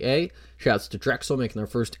CAA. Shouts to Drexel making their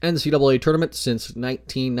first NCAA tournament since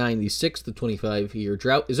 1996. The 25-year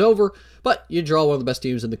drought is over, but you draw one of the best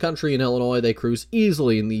teams in the country in Illinois. They cruise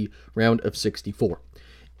easily in the round of 64.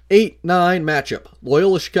 8-9 matchup.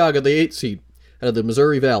 Loyola Chicago, the 8 seed, out of the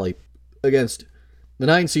Missouri Valley, against the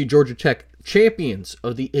 9 seed Georgia Tech, champions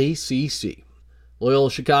of the ACC.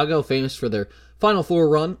 Loyola Chicago, famous for their Final Four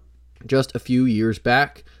run just a few years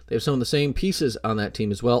back. They have some of the same pieces on that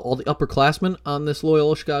team as well. All the upperclassmen on this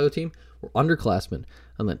Loyola Chicago team were underclassmen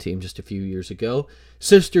on that team just a few years ago.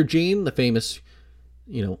 Sister Jean, the famous,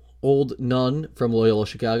 old nun from Loyola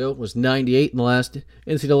Chicago, was 98 in the last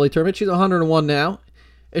NCAA tournament. She's 101 now,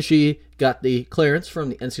 and she got the clearance from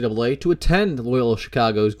the NCAA to attend Loyola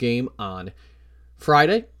Chicago's game on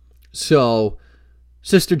Friday. So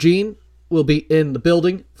Sister Jean will be in the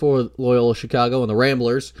building for Loyola Chicago and the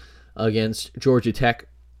Ramblers against Georgia Tech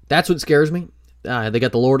That's what scares me. They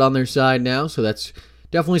got the Lord on their side now, so that's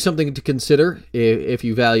definitely something to consider if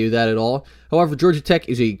you value that at all. However, Georgia Tech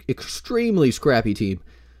is a extremely scrappy team.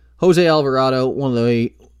 Jose Alvarado, one of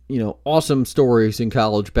the awesome stories in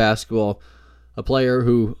college basketball, a player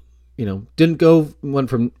who went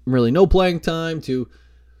from really no playing time to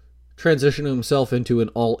transitioning himself into an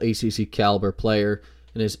all ACC caliber player.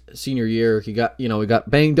 In his senior year, he got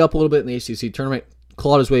banged up a little bit in the ACC tournament,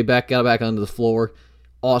 clawed his way back, got back onto the floor.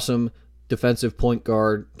 Awesome defensive point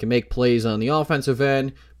guard, can make plays on the offensive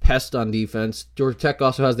end, pest on defense. Georgia Tech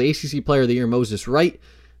also has the ACC Player of the Year, Moses Wright,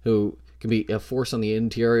 who can be a force on the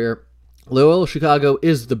interior. Loyola Chicago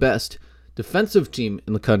is the best defensive team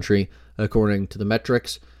in the country, according to the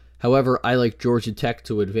metrics. However, I like Georgia Tech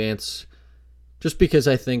to advance just because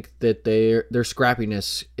I think that their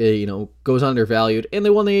scrappiness, goes undervalued, and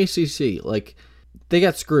they won the ACC. Like, they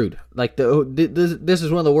got screwed. Like, this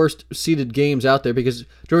is one of the worst seeded games out there because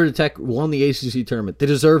Georgia Tech won the ACC tournament. They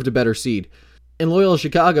deserved a better seed. And Loyola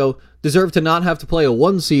Chicago deserved to not have to play a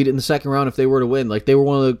 1 seed in the second round if they were to win. Like, they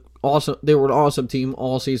were an awesome team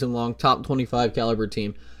all season long, top 25 caliber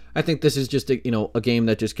team. I think this is just a game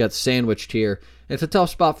that just got sandwiched here. And it's a tough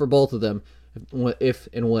spot for both of them if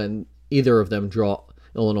and when either of them draw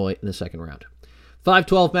Illinois in the second round.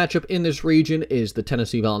 5-12 matchup in this region is the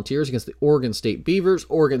Tennessee Volunteers against the Oregon State Beavers.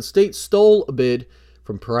 Oregon State stole a bid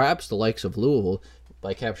from perhaps the likes of Louisville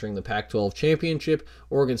by capturing the Pac-12 championship.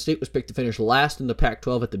 Oregon State was picked to finish last in the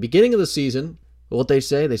Pac-12 at the beginning of the season. But what they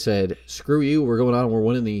said, screw you, we're going on and we're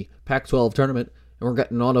winning the Pac-12 tournament, and we're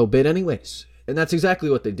getting an auto bid anyways. And that's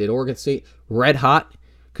exactly what they did. Oregon State, red hot,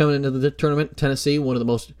 coming into the tournament. Tennessee, one of the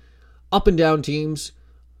most up and down teams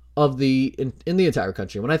in the entire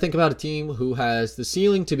country. When I think about a team who has the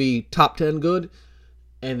ceiling to be top 10 good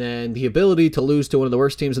and then the ability to lose to one of the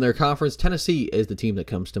worst teams in their conference, Tennessee is the team that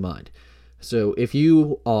comes to mind. So if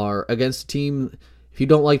you are against a team, if you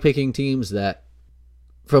don't like picking teams that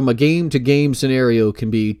from a game-to-game scenario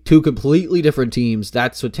can be two completely different teams,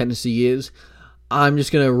 that's what Tennessee is. I'm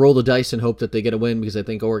just going to roll the dice and hope that they get a win because I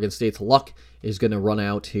think Oregon State's luck is going to run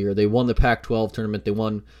out here. They won the Pac-12 tournament. They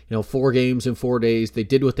won, 4 games in 4 days. They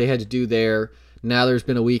did what they had to do there. Now there's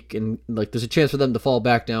been a week, and there's a chance for them to fall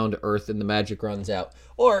back down to earth, and the magic runs out.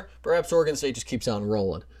 Or perhaps Oregon State just keeps on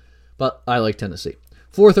rolling. But I like Tennessee.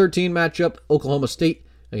 4-13 matchup, Oklahoma State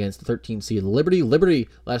against the 13 seed Liberty. Liberty,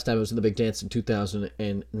 last time it was in the Big Dance in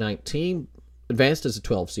 2019, advanced as a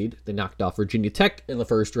 12 seed. They knocked off Virginia Tech in the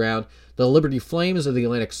first round. The Liberty Flames of the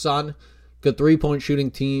Atlantic Sun, good 3-point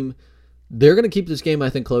shooting team. They're going to keep this game, I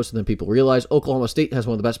think, closer than people realize. Oklahoma State has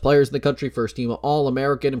one of the best players in the country, first team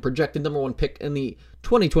All-American, and projected number 1 pick in the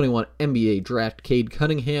 2021 NBA draft, Cade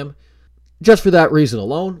Cunningham. Just for that reason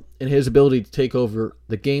alone, and his ability to take over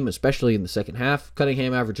the game, especially in the second half,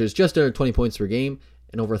 Cunningham averages just under 20 points per game,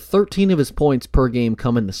 and over 13 of his points per game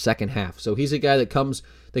come in the second half. So he's a guy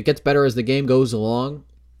that gets better as the game goes along.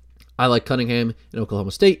 I like Cunningham in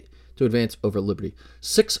Oklahoma State to advance over Liberty.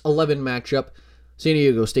 6-11 matchup, San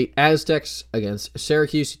Diego State Aztecs against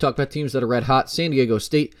Syracuse. You talk about teams that are red hot. San Diego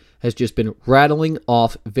State has just been rattling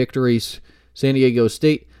off victories. San Diego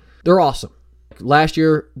State, they're awesome. Last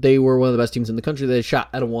year, they were one of the best teams in the country. They shot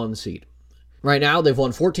at a 1 seed. Right now, they've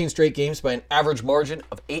won 14 straight games by an average margin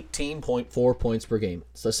of 18.4 points per game.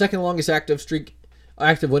 It's the second longest active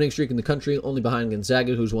winning streak in the country, only behind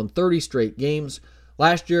Gonzaga, who's won 30 straight games.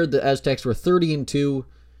 Last year, the Aztecs were 30-2.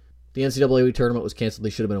 The NCAA tournament was canceled.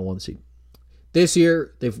 They should have been a 1 seed. This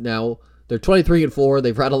year, they're 23-4.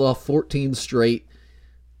 They've rattled off 14 straight.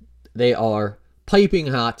 They are piping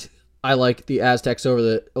hot. I like the Aztecs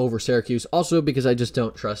over Syracuse, also because I just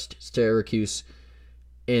don't trust Syracuse.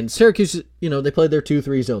 And Syracuse, they play their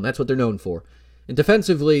 2-3 zone. That's what they're known for. And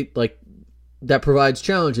defensively, that provides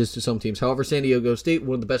challenges to some teams. However, San Diego State,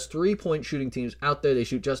 one of the best 3-point shooting teams out there, they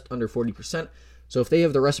shoot just under 40%. So if they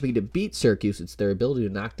have the recipe to beat Syracuse, it's their ability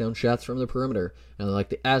to knock down shots from the perimeter. And I like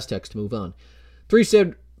the Aztecs to move on. 3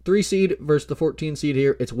 seed versus the 14 seed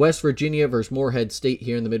here. It's West Virginia versus Morehead State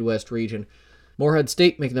here in the Midwest region. Morehead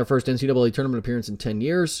State making their first NCAA tournament appearance in 10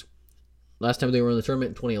 years. Last time they were in the tournament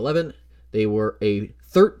in 2011, they were a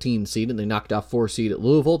 13 seed, and they knocked off 4 seed at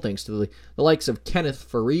Louisville, thanks to the likes of Kenneth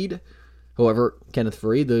Faried. However, Kenneth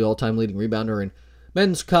Faried, the all-time leading rebounder in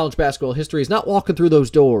men's college basketball history, is not walking through those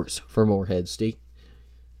doors for Morehead State.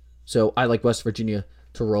 So I like West Virginia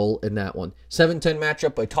to roll in that one. 7-10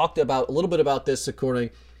 matchup. I talked about a little bit about this according,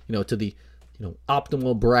 to the,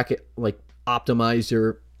 optimal bracket,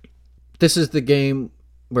 optimizer. This is the game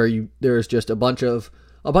where there's just a bunch of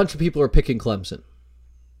people are picking Clemson.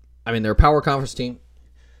 I mean, they're a power conference team.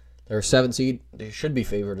 They're a 7 seed. They should be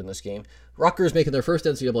favored in this game. Rutgers making their first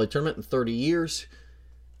NCAA tournament in 30 years.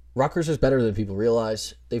 Rutgers is better than people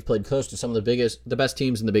realize. They've played close to some of the best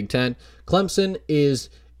teams in the Big Ten. Clemson is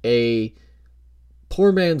a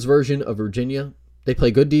poor man's version of Virginia. They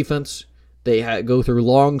play good defense. They go through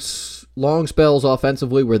long spells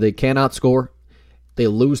offensively where they cannot score. They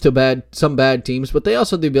lose to some bad teams, but they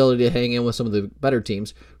also have the ability to hang in with some of the better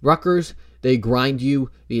teams. Rutgers, they grind you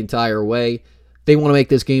the entire way. They want to make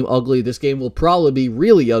this game ugly. This game will probably be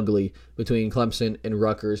really ugly between Clemson and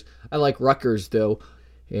Rutgers. I like Rutgers, though.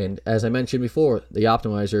 And as I mentioned before, the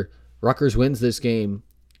optimizer, Rutgers wins this game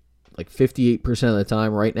like 58% of the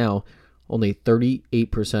time right now. Only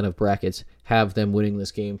 38% of brackets have them winning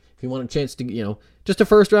this game. If you want a chance to, just a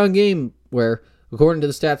first-round game where, according to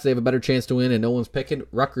the stats, they have a better chance to win and no one's picking,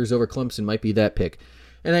 Rutgers over Clemson might be that pick.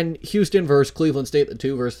 And then Houston versus Cleveland State, the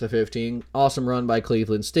 2 versus the 15. Awesome run by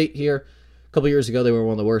Cleveland State here. A couple years ago, they were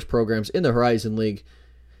one of the worst programs in the Horizon League.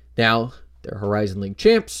 Now, they're Horizon League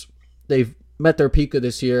champs. They've met their peak of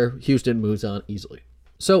this year. Houston moves on easily.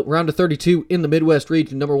 So, round of 32 in the Midwest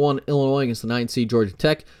region. Number 1, Illinois against the 9 seed Georgia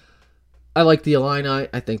Tech. I like the Illini.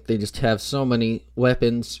 I think they just have so many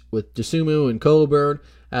weapons with DeSumo and Coburn,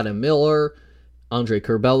 Adam Miller, Andre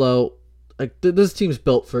Curbelo. Like this team's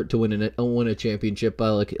built to win a championship. I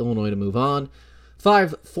like Illinois to move on.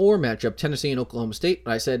 5-4 matchup, Tennessee and Oklahoma State.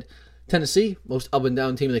 I said Tennessee, most up and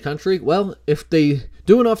down team in the country. Well, if they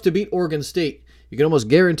do enough to beat Oregon State, you can almost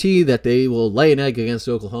guarantee that they will lay an egg against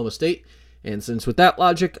Oklahoma State. And since with that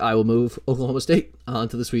logic, I will move Oklahoma State on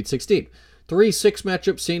to the Sweet 16. 3-6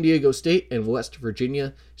 matchup, San Diego State and West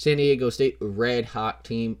Virginia. San Diego State, red hot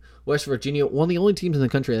team. West Virginia, one of the only teams in the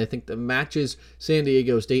country, I think, that matches San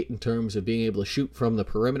Diego State in terms of being able to shoot from the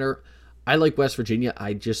perimeter. I like West Virginia.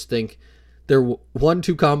 I just think their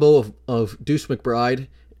 1-2 combo of Deuce McBride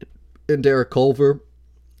and Derek Culver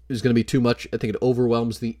is going to be too much. I think it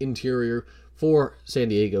overwhelms the interior for San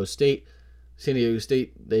Diego State. San Diego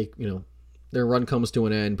State, their run comes to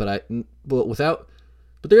an end, but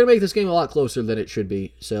they're going to make this game a lot closer than it should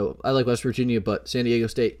be. So I like West Virginia, but San Diego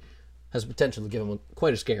State has the potential to give them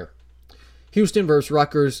quite a scare. Houston versus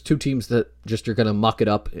Rutgers, 2 teams that just are going to muck it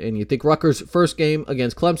up. And you think Rutgers' first game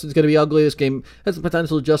against Clemson is going to be ugly. This game has the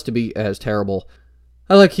potential just to be as terrible.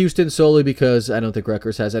 I like Houston solely because I don't think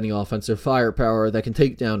Rutgers has any offensive firepower that can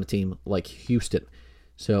take down a team like Houston.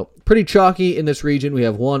 So pretty chalky in this region. We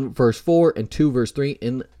have 1 versus 4 and 2 versus 3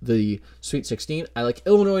 in the Sweet 16. I like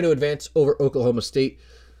Illinois to advance over Oklahoma State,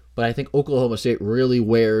 but I think Oklahoma State really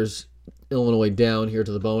wears Illinois down here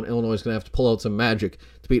to the bone. Illinois is going to have to pull out some magic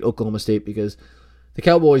to beat Oklahoma State because the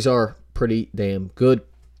Cowboys are pretty damn good.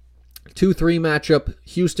 2-3 matchup,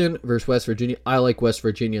 Houston versus West Virginia. I like West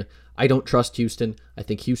Virginia. I don't trust Houston. I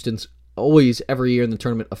think Houston's always, every year in the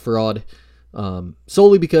tournament, a fraud.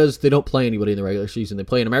 Solely because they don't play anybody in the regular season. They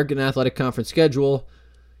play an American Athletic Conference schedule.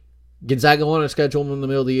 Gonzaga wanted to schedule them in the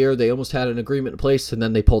middle of the year. They almost had an agreement in place, and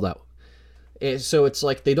then they pulled out. And so it's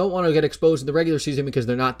like they don't want to get exposed in the regular season because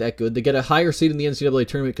they're not that good. They get a higher seed in the NCAA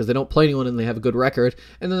tournament because they don't play anyone and they have a good record.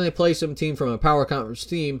 And then they play some team from a power conference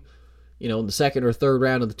team, in the second or third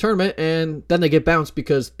round of the tournament, and then they get bounced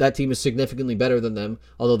because that team is significantly better than them,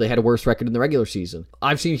 although they had a worse record in the regular season.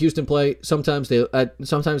 I've seen Houston play. Sometimes they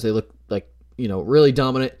look like, really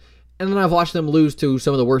dominant, and then I've watched them lose to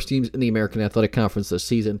some of the worst teams in the American Athletic Conference this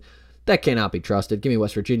season. That cannot be trusted. Give me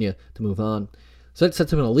West Virginia to move on. So that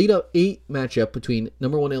sets up an Elite 8 matchup between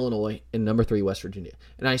number 1 Illinois and number 3 West Virginia.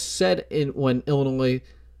 And I said when Illinois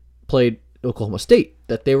played Oklahoma State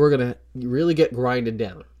that they were going to really get grinded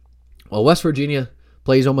down. Well, West Virginia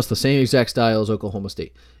plays almost the same exact style as Oklahoma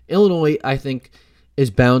State. Illinois, I think,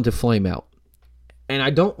 is bound to flame out. And I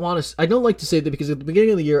don't like to say that because at the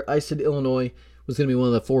beginning of the year, I said Illinois was going to be one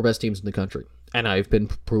of the 4 best teams in the country. And I've been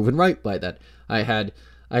proven right by that. I had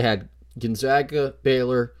Gonzaga,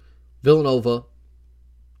 Baylor, Villanova,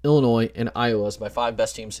 Illinois, and Iowa as my 5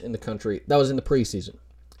 best teams in the country. That was in the preseason.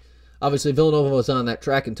 Obviously, Villanova was on that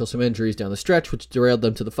track until some injuries down the stretch, which derailed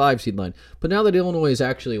them to the 5 seed line. But now that Illinois is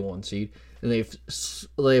actually a 1 seed, and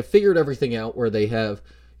they've figured everything out where they have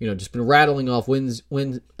just been rattling off win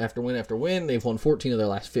after win after win. They've won 14 of their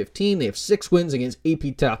last 15. They have 6 wins against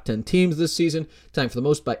AP top 10 teams this season, timed for the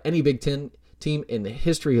most by any Big Ten team in the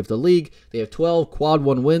history of the league. They have 12 quad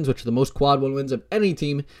 1 wins, which are the most quad 1 wins of any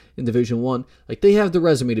team in Division 1. Like, they have the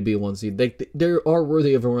resume to be a 1 seed. They are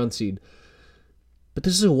worthy of a 1 seed. But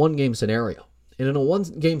this is a 1-game scenario. And in a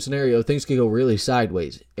 1-game scenario, things can go really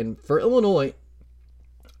sideways. And for Illinois,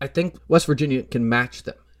 I think West Virginia can match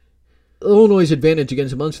them. Illinois' advantage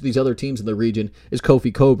against a bunch of these other teams in the region is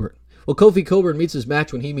Kofi Coburn. Well, Kofi Coburn meets his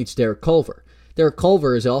match when he meets Derek Culver. Derek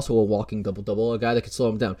Culver is also a walking double-double, a guy that can slow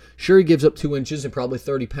him down. Sure, he gives up 2 inches and probably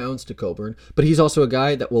 30 pounds to Coburn, but he's also a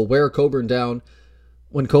guy that will wear Coburn down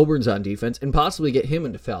when Coburn's on defense and possibly get him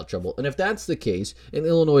into foul trouble. And if that's the case and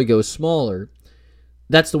Illinois goes smaller,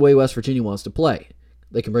 that's the way West Virginia wants to play.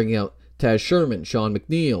 They can bring out Taz Sherman, Sean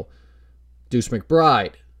McNeil, Deuce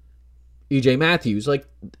McBride, EJ Matthews. Like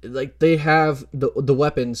they have the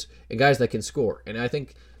weapons and guys that can score. And I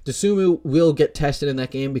think DeSumo will get tested in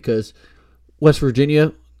that game because West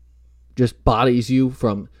Virginia just bodies you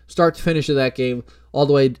from start to finish of that game, all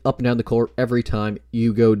the way up and down the court every time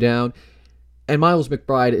you go down. And Miles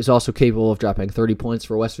McBride is also capable of dropping 30 points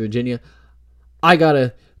for West Virginia. I got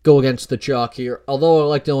to go against the chalk here. Although I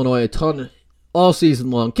liked Illinois a ton all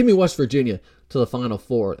season long, give me West Virginia to the Final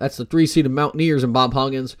Four. That's the 3-seeded Mountaineers and Bob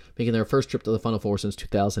Huggins making their first trip to the Final Four since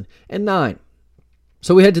 2009.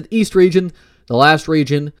 So we head to the East region, the last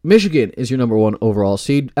region. Michigan is your number 1 overall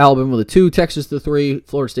seed. Alabama the 2, Texas the 3,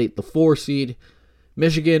 Florida State the 4 seed.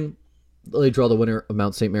 Michigan, they draw the winner of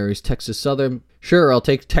Mount St. Mary's, Texas Southern. Sure, I'll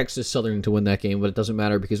take Texas Southern to win that game, but it doesn't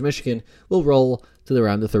matter because Michigan will roll to the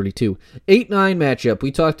round of 32. 8-9 matchup.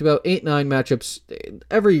 We talked about 8-9 matchups.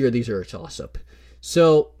 Every year these are a toss-up.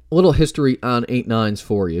 So a little history on 8-9s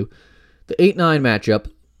for you. The 8-9 matchup,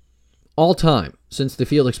 all time, since the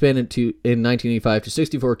field expanded in 1985 to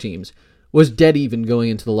 64 teams, was dead even going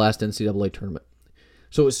into the last NCAA tournament.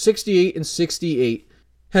 So it was 68-68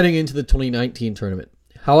 heading into the 2019 tournament.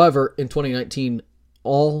 However, in 2019,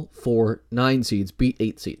 all 4 9 seeds beat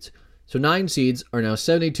 8 seeds. So 9 seeds are now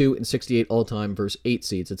 72-68 all-time versus 8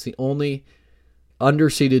 seeds. It's the only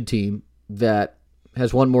underseeded team that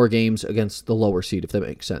has won more games against the lower seed, if that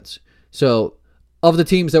makes sense. So of the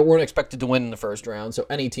teams that weren't expected to win in the first round, so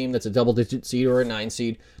any team that's a double-digit seed or a 9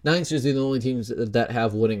 seeds are the only teams that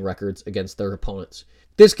have winning records against their opponents.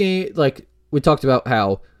 This game, like we talked about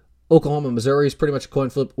how Oklahoma, Missouri is pretty much a coin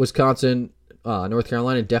flip. Wisconsin, North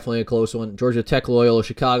Carolina, definitely a close one. Georgia Tech, Loyola,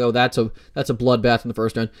 Chicago, that's a bloodbath in the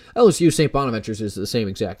first round. LSU, St. Bonaventure's is the same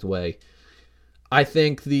exact way. I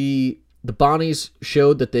think the Bonnies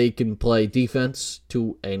showed that they can play defense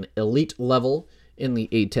to an elite level in the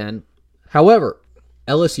A-10. However,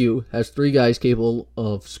 LSU has 3 guys capable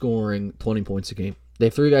of scoring 20 points a game. They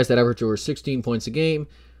have 3 guys that average over 16 points a game,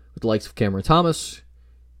 with the likes of Cameron Thomas,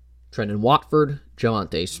 Trendon Watford,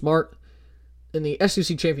 Javonte Smart. In the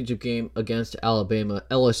SEC championship game against Alabama,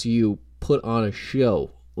 LSU put on a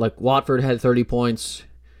show. Like, Watford had 30 points.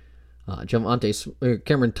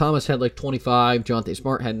 Cameron Thomas had like 25. Javonte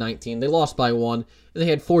Smart had 19. They lost by 1, and they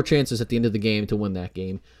had 4 chances at the end of the game to win that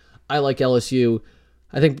game. I like LSU.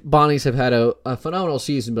 I think Bonnies have had a phenomenal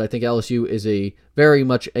season, but I think LSU is very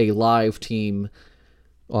much a live team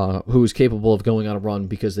who is capable of going on a run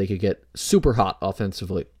because they could get super hot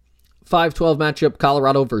offensively. 5-12 matchup,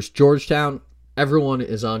 Colorado versus Georgetown. Everyone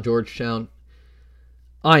is on Georgetown.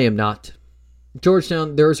 I am not.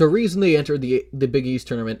 Georgetown, there's a reason they entered the Big East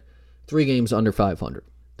tournament 3 games under 500.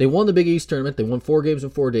 They won the Big East tournament. They won 4 games in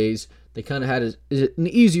 4 days. They kind of had an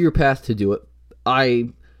easier path to do it. I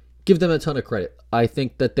give them a ton of credit. I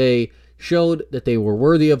think that they showed that they were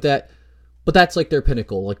worthy of that, but that's like their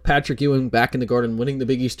pinnacle. Like Patrick Ewing back in the Garden, winning the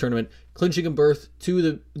Big East tournament, clinching a berth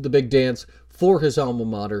to the big dance for his alma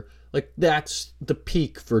mater. Like, that's the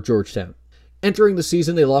peak for Georgetown. Entering the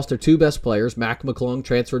season, they lost their 2 best players. Mac McClung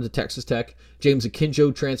transferred to Texas Tech. James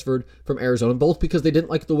Akinjo transferred from Arizona, both because they didn't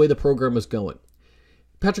like the way the program was going.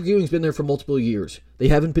 Patrick Ewing's been there for multiple years. They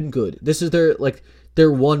haven't been good. This is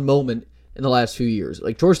their one moment in the last few years.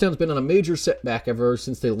 Like, Georgetown's been on a major setback ever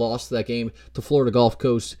since they lost that game to Florida Gulf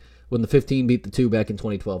Coast when the 15 beat the 2 back in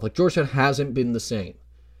 2012. Like, Georgetown hasn't been the same.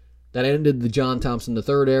 That ended the John Thompson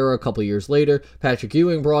III era a couple years later. Patrick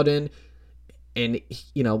Ewing brought in, and,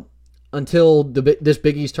 until this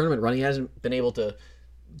Big East tournament run, he hasn't been able to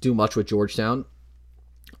do much with Georgetown.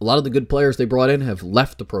 A lot of the good players they brought in have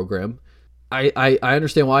left the program. I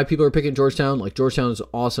understand why people are picking Georgetown. Like, Georgetown is an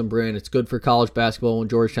awesome brand. It's good for college basketball when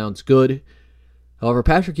Georgetown's good. However,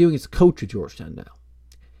 Patrick Ewing is the coach of Georgetown now.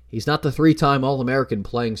 He's not the 3-time All-American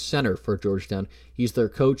playing center for Georgetown. He's their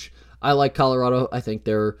coach. I like Colorado. I think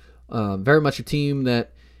they're very much a team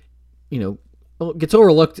that, gets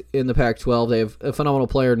overlooked in the Pac-12. They have a phenomenal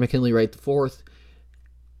player in McKinley Wright IV.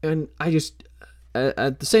 And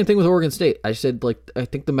the same thing with Oregon State. I said, I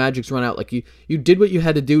think the Magic's run out. Like, you did what you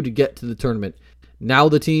had to do to get to the tournament. Now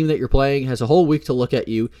the team that you're playing has a whole week to look at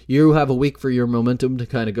you. You have a week for your momentum to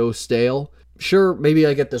kind of go stale. Sure, maybe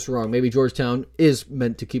I get this wrong. Maybe Georgetown is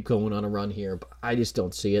meant to keep going on a run here, but I just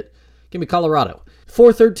don't see it. Give me Colorado.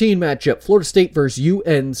 4-13 matchup, Florida State versus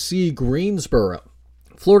UNC Greensboro.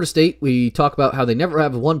 Florida State, we talk about how they never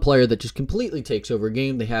have one player that just completely takes over a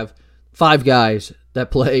game. They have 5 guys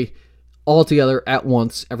that play all together at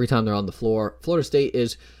once every time they're on the floor. Florida State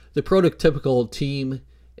is the prototypical team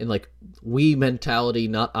and like we mentality,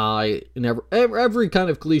 not I, and every kind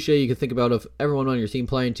of cliche you can think about of everyone on your team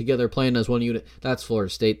playing together, playing as one unit. That's Florida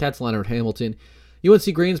State. That's Leonard Hamilton.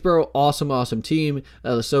 UNC Greensboro, awesome team.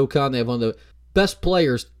 The SoCon, they have one of the best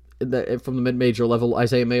players from the mid-major level,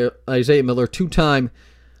 Isaiah Miller, two-time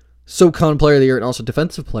SoCon Player of the Year and also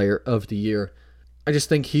Defensive Player of the Year. I just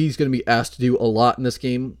think he's going to be asked to do a lot in this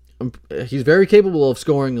game. He's very capable of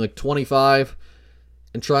scoring like 25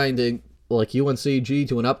 and trying to like UNCG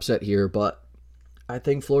to an upset here, but I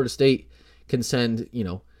think Florida State can send,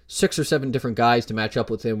 6 or 7 different guys to match up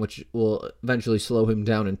with him, which will eventually slow him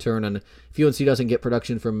down in turn. And if UNC doesn't get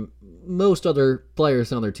production from most other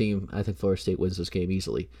players on their team, I think Florida State wins this game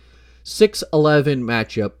easily. 6-11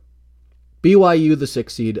 matchup. BYU, the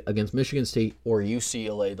 6th seed, against Michigan State or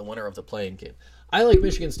UCLA, the winner of the play-in game. I like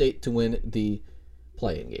Michigan State to win the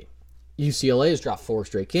play-in game. UCLA has dropped 4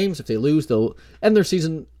 straight games. If they lose, they'll end their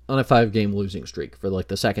season on a 5-game losing streak for like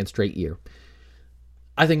the 2nd straight year.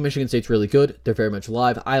 I think Michigan State's really good. They're very much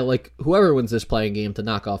alive. I like whoever wins this play-in game to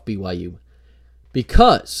knock off BYU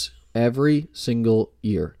because every single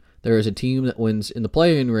year there is a team that wins in the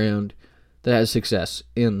play-in round that has success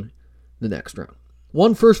in the next round.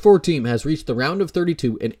 One first 4 team has reached the round of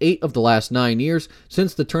 32 in 8 of the last 9 years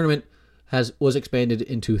since the tournament was expanded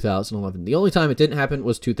in 2011. The only time it didn't happen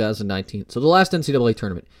was 2019, so the last NCAA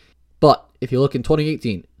tournament. But if you look in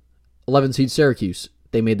 2018, 11 seed Syracuse,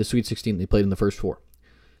 they made the Sweet 16. They played in the first 4.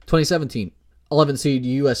 2017, 11 seed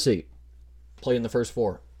USC, played in the first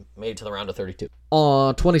 4, made it to the round of 32.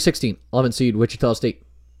 2016, 11 seed Wichita State,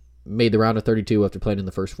 made the round of 32 after playing in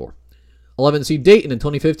the first 4. 11 seed Dayton in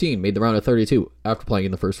 2015 made the round of 32 after playing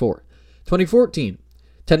in the first 4. 2014,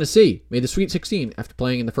 Tennessee made the Sweet 16 after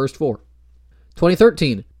playing in the first 4.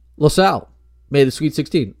 2013, LaSalle made the Sweet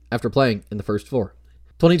 16 after playing in the first 4.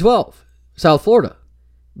 2012, South Florida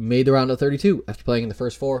made the round of 32 after playing in the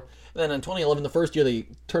first 4. And then in 2011, the first year the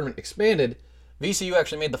tournament expanded, VCU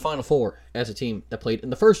actually made the Final 4 as a team that played in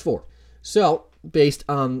the first 4. So, based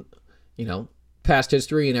on, past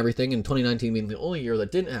history and everything, and 2019 being the only year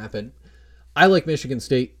that didn't happen, I like Michigan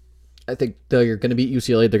State. I think they're going to beat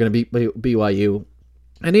UCLA. They're going to beat BYU.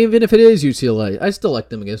 And even if it is UCLA, I still like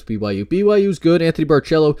them against BYU. BYU's good. Anthony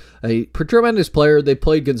Barcello, a tremendous player. They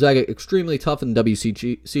played Gonzaga extremely tough in the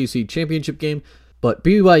WCC championship game. But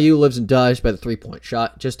BYU lives and dies by the 3-point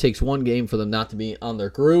shot. It just takes one game for them not to be on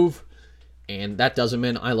their groove. And that doesn't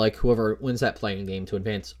mean I like whoever wins that playing game to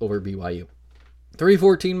advance over BYU.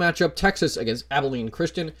 3-14 matchup, Texas against Abilene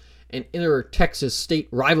Christian. An inter-Texas state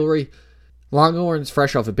rivalry. Longhorns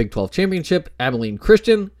fresh off a Big 12 championship. Abilene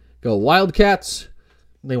Christian go Wildcats.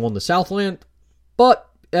 They won the Southland. But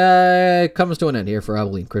it comes to an end here for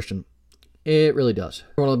Abilene Christian. It really does.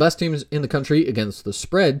 One of the best teams in the country against the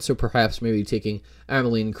spread, so perhaps maybe taking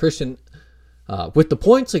Abilene Christian with the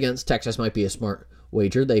points against Texas might be a smart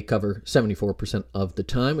wager. They cover 74% of the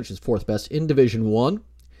time, which is 4th best in Division I.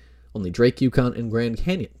 Only Drake, UConn, and Grand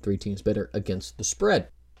Canyon, 3 teams better against the spread.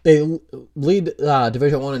 They lead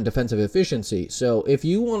Division I in defensive efficiency, so if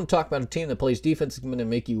you want to talk about a team that plays defense is going to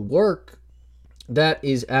make you work, that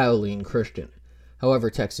is Abilene Christian. However,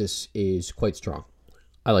 Texas is quite strong.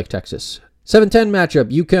 I like Texas. 7-10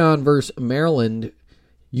 matchup, UConn versus Maryland.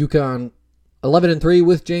 UConn 11-3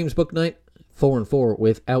 with James Bouknight, 4-4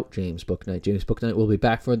 without James Bouknight. James Bouknight will be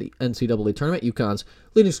back for the NCAA tournament. UConn's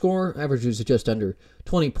leading scorer averages just under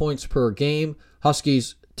 20 points per game.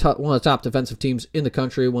 Huskies, one of the top defensive teams in the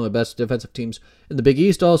country, one of the best defensive teams in the Big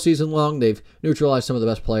East all season long. They've neutralized some of the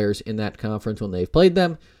best players in that conference when they've played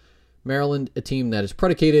them. Maryland, a team that is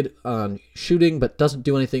predicated on shooting but doesn't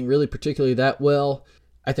do anything really particularly that well.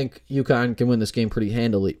 I think UConn can win this game pretty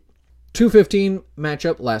handily. 2-15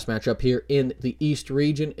 matchup, last matchup here in the East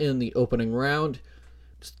region in the opening round.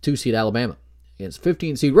 It's 2-seed Alabama against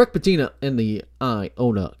 15-seed Rick Pitino and the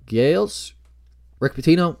Iona Gales. Rick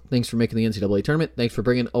Pitino, thanks for making the NCAA tournament. Thanks for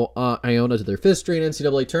bringing Iona to their 5th straight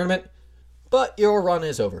NCAA tournament. But your run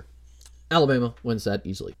is over. Alabama wins that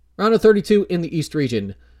easily. Round of 32 in the East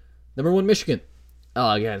region. Number 1, Michigan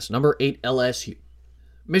against number 8, LSU.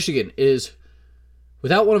 Michigan is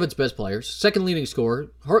without one of its best players, 2nd leading scorer,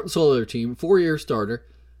 heart and soul of their team, 4-year starter,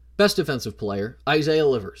 best defensive player, Isaiah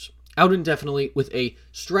Livers, out indefinitely with a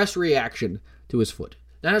stress reaction to his foot.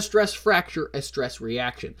 Not a stress fracture, a stress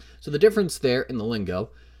reaction. So the difference there in the lingo,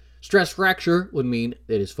 stress fracture would mean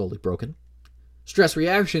it is fully broken. Stress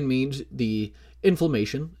reaction means the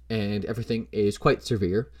inflammation and everything is quite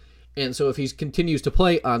severe. And so if he continues to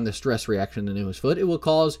play on the stress reaction in his foot, it will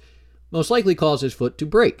most likely cause his foot to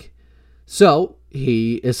break. So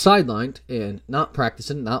he is sidelined and not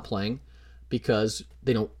practicing, not playing, because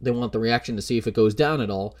they want the reaction to see if it goes down at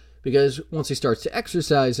all because once he starts to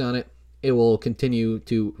exercise on it, it will continue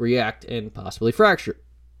to react and possibly fracture.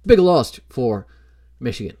 Big loss for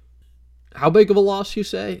Michigan. How big of a loss, you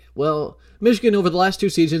say? Well, Michigan over the last 2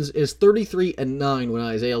 seasons is 33-9 when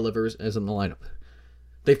Isaiah Livers is in the lineup.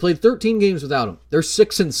 They've played 13 games without him. They're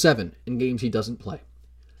 6-7 in games he doesn't play.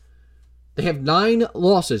 They have 9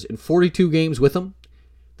 losses in 42 games with him.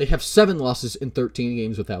 They have 7 losses in 13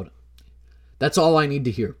 games without him. That's all I need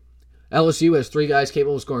to hear. LSU has 3 guys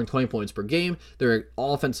capable of scoring 20 points per game. They're an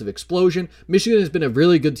offensive explosion. Michigan has been a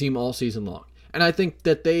really good team all season long. And I think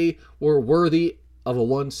that they were worthy of a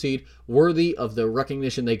 1 seed, worthy of the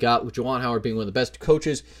recognition they got with Juwan Howard being one of the best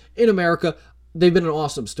coaches in America. They've been an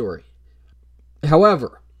awesome story.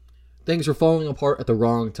 However, things are falling apart at the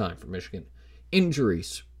wrong time for Michigan.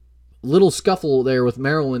 Injuries. Little scuffle there with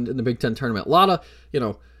Maryland in the Big Ten tournament. A lot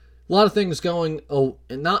of things going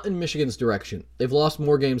not in Michigan's direction. They've lost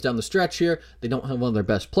more games down the stretch here. They don't have one of their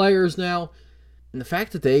best players now. And the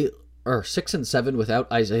fact that they are 6-7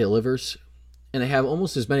 without Isaiah Livers, and they have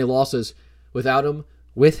almost as many losses without him,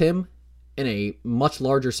 with him, in a much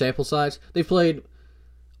larger sample size. They've played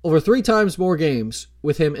over 3 times more games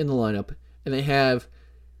with him in the lineup, and they have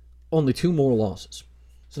only 2 more losses.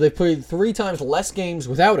 So they've played 3 times less games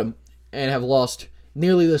without him, and have lost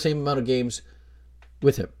nearly the same amount of games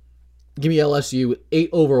with him. Give me LSU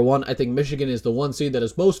 8-1. I think Michigan is the 1 seed that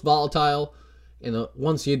is most volatile, and the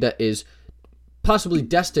 1 seed that is possibly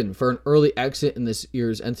destined for an early exit in this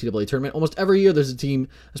year's NCAA tournament. Almost every year there's a team,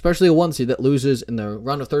 especially a 1 seed, that loses in the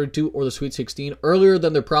round of 32 or the Sweet 16 earlier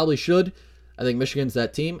than they probably should. I think Michigan's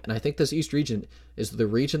that team, and I think this East region is the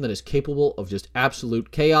region that is capable of just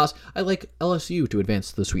absolute chaos. I like LSU to advance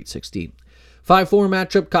to the Sweet 16. 5-4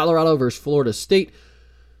 matchup, Colorado versus Florida State.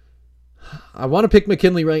 I want to pick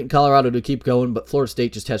McKinley Wright in Colorado to keep going, but Florida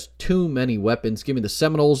State just has too many weapons. Give me the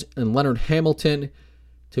Seminoles and Leonard Hamilton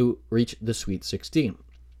to reach the Sweet 16.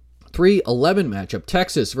 3-11 matchup,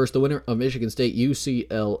 Texas versus the winner of Michigan State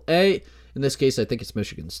UCLA. In this case, I think it's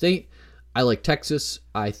Michigan State. I like Texas.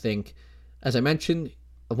 I think, as I mentioned,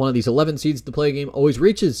 one of these 11 seeds to play a game always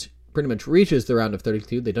pretty much reaches the round of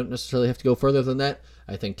 32. They don't necessarily have to go further than that.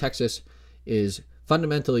 I think Texas is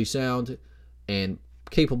fundamentally sound and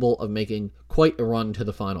capable of making quite a run to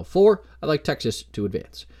the Final Four. I like Texas to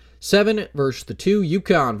advance. 7 versus the 2,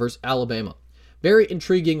 UConn versus Alabama. Very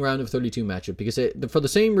intriguing round of 32 matchup because for the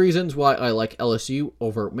same reasons why I like LSU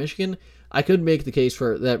over Michigan, I could make the case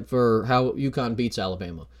for how UConn beats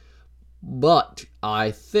Alabama. But I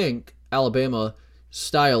think Alabama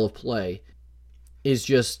style of play is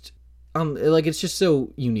just it's just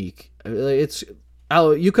so unique.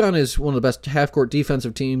 UConn is one of the best half-court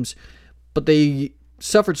defensive teams, but they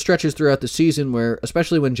suffered stretches throughout the season where,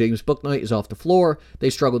 especially when James Bouknight is off the floor, they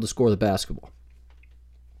struggled to score the basketball.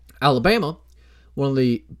 Alabama, one of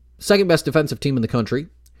the second-best defensive team in the country,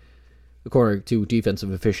 according to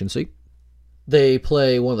defensive efficiency. They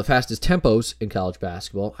play one of the fastest tempos in college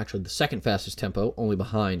basketball, actually the second fastest tempo, only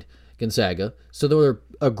behind Gonzaga. So they're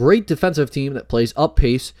a great defensive team that plays up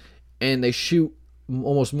pace, and they shoot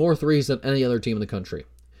almost more threes than any other team in the country.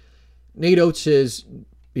 Nate Oates has,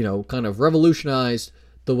 kind of revolutionized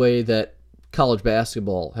the way that college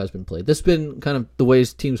basketball has been played. This has been kind of the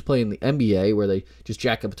ways teams play in the NBA, where they just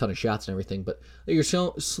jack up a ton of shots and everything, but you're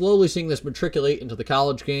slowly seeing this matriculate into the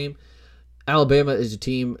college game. Alabama is a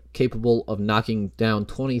team capable of knocking down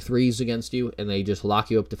 23s against you, and they just lock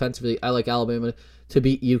you up defensively. I like Alabama to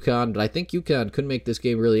beat UConn, but I think UConn could make this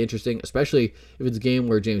game really interesting, especially if it's a game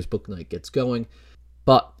where James Bouknight gets going.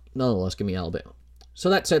 But nonetheless, give me Alabama. So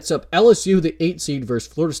that sets up LSU, the 8 seed,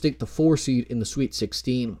 versus Florida State, the 4 seed in the Sweet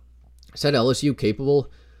 16. I said LSU capable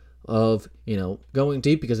of, going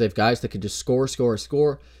deep because they have guys that can just score.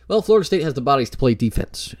 Well, Florida State has the bodies to play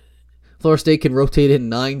defense. Florida State can rotate in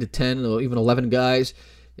 9 to 10 or even 11 guys.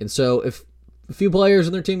 And so if a few players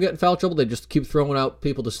in their team get in foul trouble, they just keep throwing out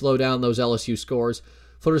people to slow down those LSU scores.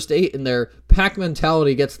 Florida State, in their pack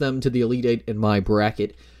mentality, gets them to the Elite 8 in my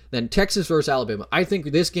bracket. Then Texas versus Alabama. I think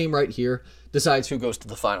this game right here decides who goes to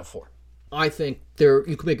the Final Four. I think you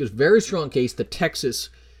can make a very strong case that Texas,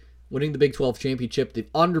 winning the Big 12 championship,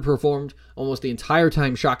 they've underperformed almost the entire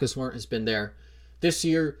time Shaka Smart has been there. This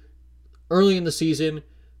year, early in the season,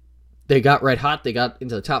 they got red hot. They got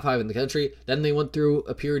into the top 5 in the country. Then they went through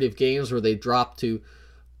a period of games where they dropped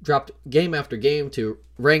game after game to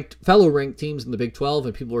fellow ranked teams in the Big 12,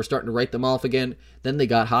 and people were starting to write them off again. Then they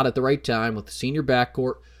got hot at the right time with the senior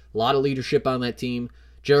backcourt. A lot of leadership on that team.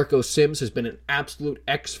 Jericho Sims has been an absolute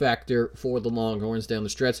X factor for the Longhorns down the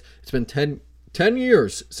stretch. It's been 10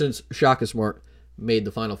 years since Shaka Smart made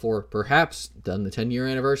the Final Four. Perhaps on the 10-year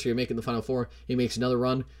anniversary of making the Final Four, he makes another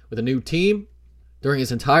run with a new team. During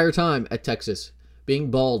his entire time at Texas,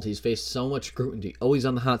 being bald, he's faced so much scrutiny, always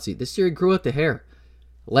on the hot seat. This year he grew out the hair,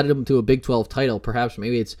 led him to a Big 12 title. Perhaps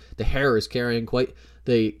maybe it's the hair is carrying quite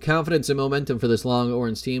the confidence and momentum for this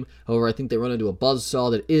Longhorns team. However, I think they run into a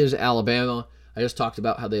buzzsaw that is Alabama. I just talked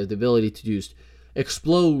about how they have the ability to just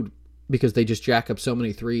explode because they just jack up so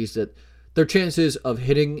many threes that their chances of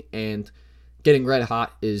hitting and getting red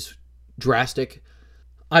hot is drastic.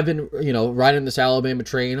 I've been, riding this Alabama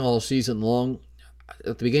train all season long.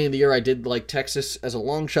 At the beginning of the year, I did like Texas as a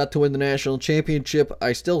long shot to win the national championship.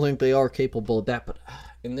 I still think they are capable of that, but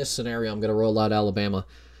in this scenario, I'm going to roll out Alabama.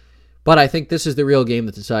 But I think this is the real game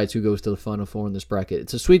that decides who goes to the Final Four in this bracket.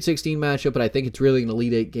 It's a Sweet 16 matchup, but I think it's really an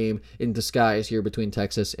Elite Eight game in disguise here between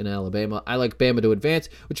Texas and Alabama. I like Bama to advance,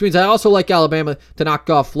 which means I also like Alabama to knock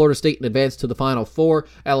off Florida State and advance to the Final Four.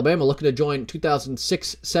 Alabama looking to join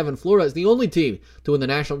 2006-07 Florida as the only team to win the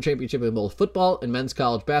national championship in both football and men's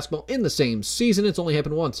college basketball in the same season. It's only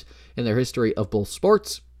happened once in their history of both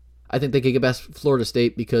sports. I think they could get past Florida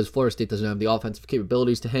State because Florida State doesn't have the offensive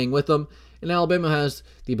capabilities to hang with them, and Alabama has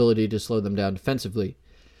the ability to slow them down defensively.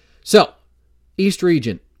 So, East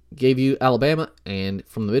Region gave you Alabama, and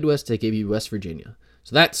from the Midwest, they gave you West Virginia.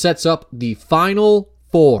 So that sets up the Final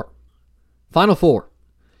Four. Final Four.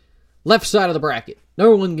 Left side of the bracket,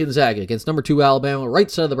 number 1 Gonzaga against number 2 Alabama. Right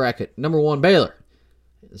side of the bracket, number 1 Baylor.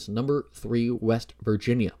 It's number 3 West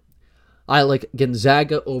Virginia. I like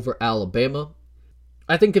Gonzaga over Alabama.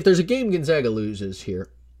 I think if there's a game Gonzaga loses here,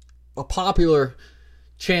 a popular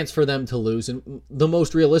chance for them to lose, and the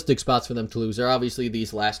most realistic spots for them to lose are obviously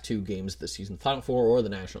these last 2 games this season, Final Four or the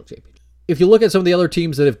National Championship. If you look at some of the other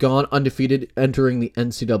teams that have gone undefeated entering the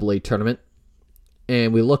NCAA tournament,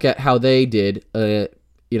 and we look at how they did, to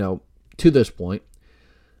this point,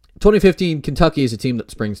 2015 Kentucky is a team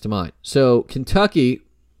that springs to mind. So Kentucky,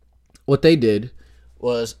 what they did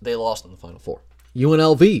was they lost in the Final Four.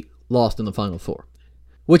 UNLV lost in the Final Four.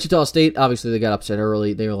 Wichita State, obviously they got upset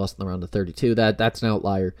early. They were lost in the round of 32. That's an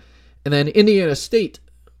outlier. And then Indiana State,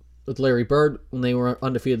 with Larry Bird, when they were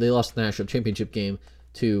undefeated, they lost the national championship game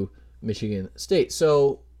to Michigan State.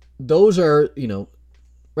 So those are,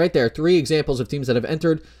 right there, 3 examples of teams that have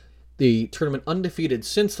entered the tournament undefeated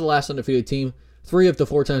since the last undefeated team. 3 of the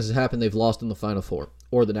 4 times it's happened, they've lost in the Final Four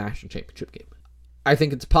or the national championship game. I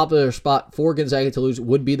think it's a popular spot for Gonzaga to lose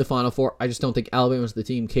would be the Final Four. I just don't think Alabama's the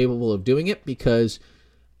team capable of doing it because,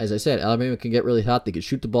 as I said, Alabama can get really hot. They can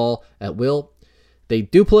shoot the ball at will. They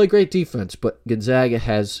do play great defense, but Gonzaga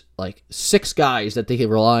has like 6 guys that they can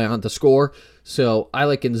rely on to score. So I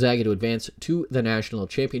like Gonzaga to advance to the national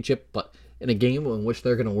championship, but in a game in which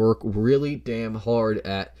they're going to work really damn hard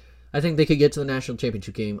at, I think they could get to the national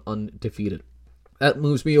championship game undefeated. That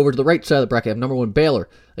moves me over to the right side of the bracket. I have number 1 Baylor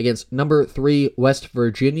against number 3 West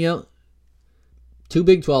Virginia. 2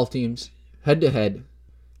 Big 12 teams, head-to-head.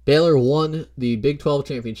 Baylor won the Big 12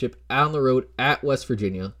 championship on the road at West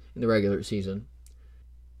Virginia in the regular season.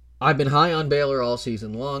 I've been high on Baylor all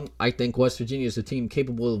season long. I think West Virginia is a team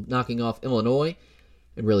capable of knocking off Illinois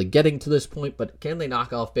and really getting to this point, but can they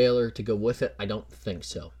knock off Baylor to go with it? I don't think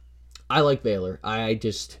so. I like Baylor. They're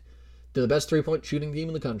the best 3-point shooting team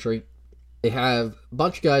in the country. They have a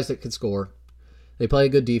bunch of guys that can score. They play a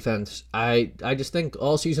good defense. I just think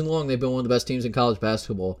all season long they've been one of the best teams in college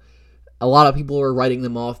basketball. A lot of people are writing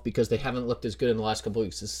them off because they haven't looked as good in the last couple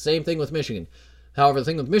weeks. It's the same thing with Michigan. However, the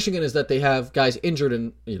thing with Michigan is that they have guys injured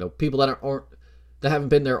and people that that haven't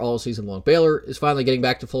been there all season long. Baylor is finally getting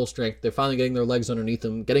back to full strength. They're finally getting their legs underneath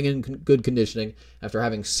them, getting in good conditioning after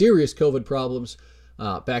having serious COVID problems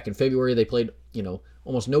back in February. They played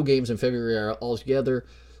almost no games in February altogether.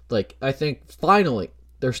 I think finally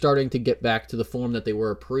they're starting to get back to the form that they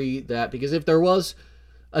were pre that, because if there was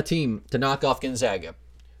a team to knock off Gonzaga,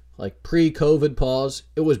 pre-COVID pause,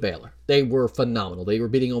 it was Baylor. They were phenomenal. They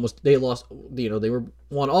were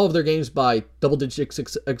won all of their games by double digits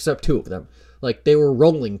except 2 of them. They were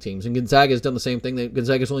rolling teams, and Gonzaga's done the same thing.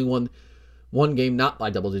 Gonzaga's only won 1 game not by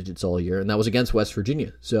double digits all year, and that was against West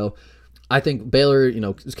Virginia. So I think Baylor,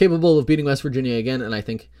 is capable of beating West Virginia again, and I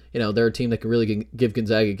think, they're a team that can really give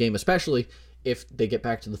Gonzaga a game, especially if they get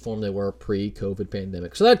back to the form they were pre-COVID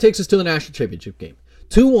pandemic. So that takes us to the national championship game.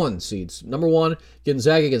 2-1 seeds. Number 1,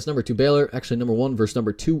 Gonzaga against number 2 Baylor. Actually, number 1 versus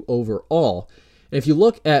number 2 overall. And if you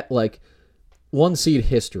look at 1 seed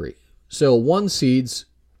history, so 1 seeds,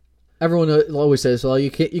 everyone always says, well,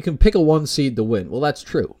 you can pick a 1 seed to win. Well, that's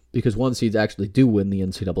true because 1 seeds actually do win the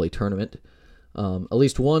NCAA tournament. At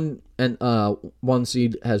least 1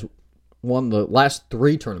 seed has won the last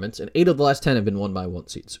 3 tournaments, and 8 of the last 10 have been won by 1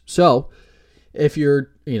 seeds. So if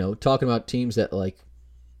you're talking about teams that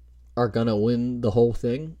are going to win the whole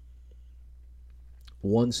thing,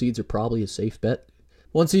 1 seeds are probably a safe bet.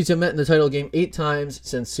 One seeds have met in the title game 8 times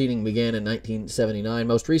since seeding began in 1979,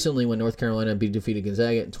 most recently when North Carolina defeated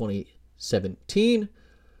Gonzaga in 2017.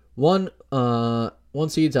 One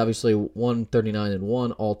seeds obviously won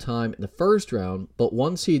 39-1 all time in the first round, but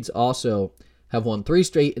one seeds also have won 3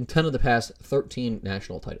 straight and 10 of the past 13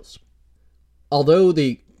 national titles. Although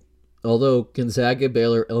Gonzaga,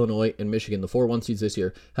 Baylor, Illinois, and Michigan, the 4 one seeds this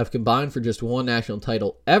year, have combined for just one national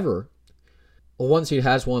title ever, a one seed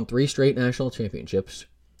has won 3 straight national championships,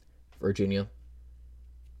 Virginia,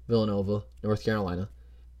 Villanova, North Carolina,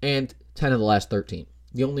 and 10 of the last 13.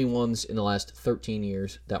 The only ones in the last 13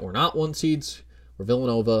 years that were not one seeds were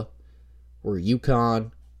Villanova, were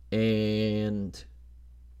UConn, and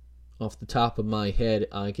off the top of my head,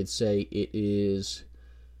 I could say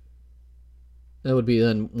that would be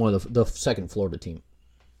then one of the second Florida team.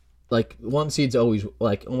 Like, one seeds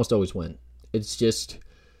almost always win. It's just,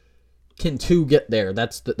 can 2 get there?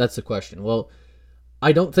 That's the question. Well,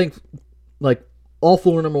 I don't think, all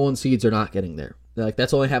 4 number 1 seeds are not getting there.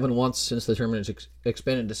 That's only happened once since the tournament is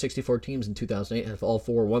expanded to 64 teams in 2008. Have all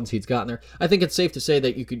 4 one seeds gotten there? I think it's safe to say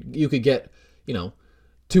that you could get,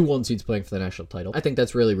 2 one seeds playing for the national title. I think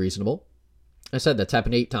that's really reasonable. I said that's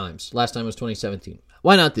happened 8 times. Last time was 2017.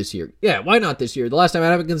 Why not this year? Yeah, why not this year? The last time I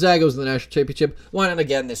happened, Gonzaga was in the national championship. Why not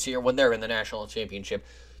again this year when they're in the national championship?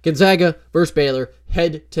 Gonzaga versus Baylor,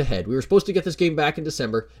 head-to-head. We were supposed to get this game back in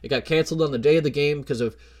December. It got canceled on the day of the game because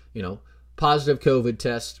of, positive COVID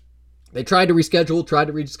test. They tried to reschedule, tried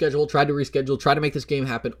to make this game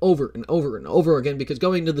happen over and over and over again because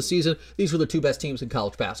going into the season, these were the 2 best teams in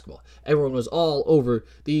college basketball. Everyone was all over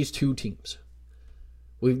these 2 teams.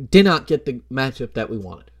 We did not get the matchup that we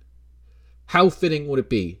wanted. How fitting would it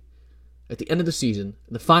be at the end of the season,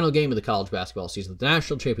 the final game of the college basketball season, the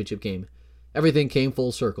national championship game, everything came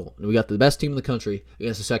full circle, and we got the best team in the country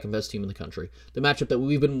against the second best team in the country. The matchup that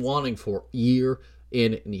we've been wanting for year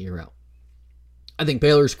in and year out. I think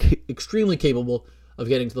Baylor's extremely capable of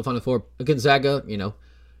getting to the Final Four. Gonzaga,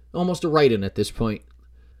 almost a write-in at this point.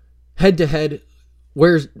 Head-to-head,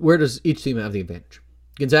 where does each team have the advantage?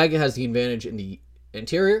 Gonzaga has the advantage in the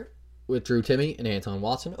interior with Drew Timme and Anton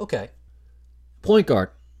Watson. Okay. Point guard,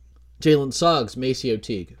 Jalen Suggs, Maceo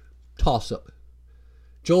Teague. Toss-up.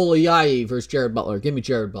 Joel Ayayi versus Jared Butler. Give me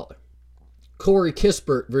Jared Butler. Corey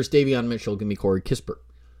Kispert versus Davion Mitchell. Give me Corey Kispert.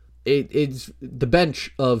 It's the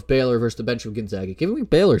bench of Baylor versus the bench of Gonzaga. Give me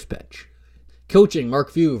Baylor's bench. Coaching,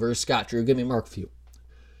 Mark Few versus Scott Drew. Give me Mark Few.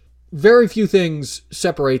 Very few things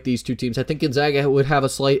separate these 2 teams. I think Gonzaga would have a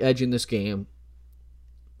slight edge in this game.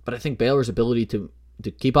 But I think Baylor's ability to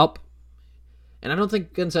keep up. And I don't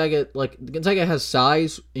think Gonzaga has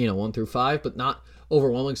size, 1 through 5, but not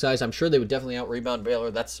overwhelming size. I'm sure they would definitely out-rebound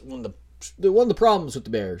Baylor. That's one of the problems with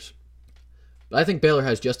the Bears. But I think Baylor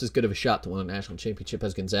has just as good of a shot to win a national championship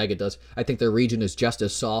as Gonzaga does. I think their region is just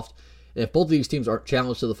as soft. And if both of these teams aren't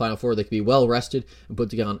challenged to the Final Four, they can be well rested and put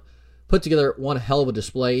together one hell of a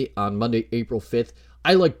display on Monday, April 5th.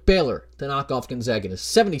 I like Baylor to knock off Gonzaga to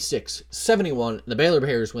 76-71, and the Baylor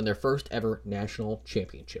Bears win their first ever national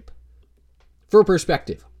championship. For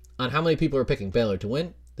perspective on how many people are picking Baylor to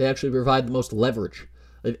win, they actually provide the most leverage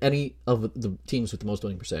of any of the teams with the most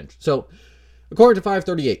winning percentage. So, according to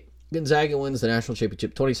 538, Gonzaga wins the national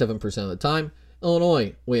championship 27% of the time.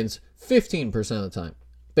 Illinois wins 15% of the time.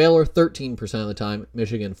 Baylor 13% of the time.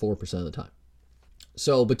 Michigan 4% of the time.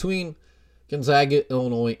 So between Gonzaga,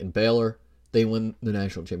 Illinois, and Baylor, they win the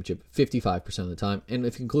national championship 55% of the time. And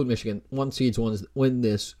if you include Michigan, 1 seeds win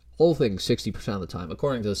this whole thing 60% of the time,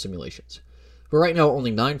 according to the simulations. But right now,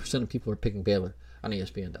 only 9% of people are picking Baylor on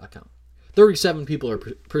ESPN.com. 37%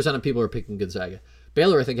 of people are picking Gonzaga.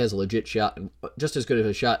 Baylor, I think, has a legit shot, and just as good of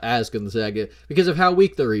a shot as Gonzaga, because of how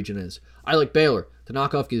weak their region is. I like Baylor to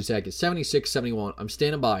knock off Gonzaga 76-71. I'm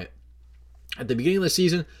standing by it. At the beginning of the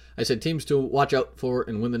season, I said teams to watch out for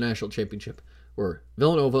and win the national championship were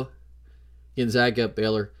Villanova, Gonzaga,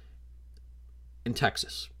 Baylor, and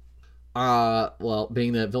Texas.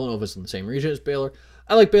 Being that Villanova's in the same region as Baylor,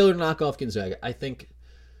 I like Baylor to knock off Gonzaga. I think,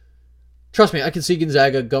 trust me, I can see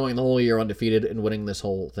Gonzaga going the whole year undefeated and winning this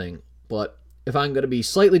whole thing, but if I'm going to be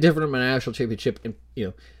slightly different in my national championship and,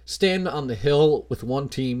 stand on the hill with one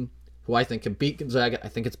team who I think can beat Gonzaga, I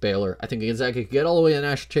think it's Baylor. I think Gonzaga can get all the way to the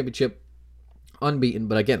national championship unbeaten,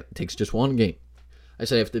 but again, it takes just one game. I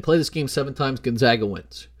say if they play this game 7 times, Gonzaga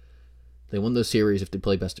wins. They win the series if they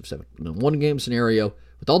play best of 7. In a one-game scenario,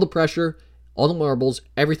 with all the pressure, all the marbles,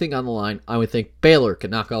 everything on the line, I would think Baylor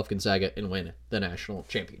can knock off Gonzaga and win the national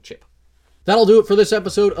championship. That'll do it for this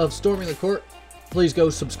episode of Storming the Court. Please go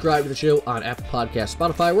subscribe to the show on Apple Podcasts,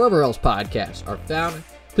 Spotify, wherever else podcasts are found.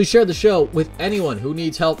 Please share the show with anyone who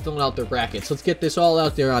needs help filling out their brackets. Let's get this all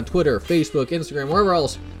out there on Twitter, Facebook, Instagram, wherever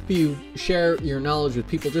else you share your knowledge with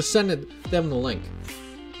people. Just send them the link.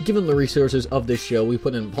 Given the resources of this show, we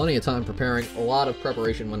put in plenty of time preparing. A lot of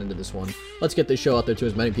preparation went into this one. Let's get this show out there to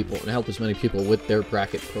as many people and help as many people with their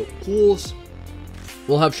bracket pools.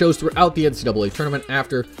 We'll have shows throughout the NCAA tournament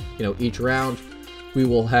after, each round. We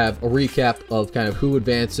will have a recap of kind of who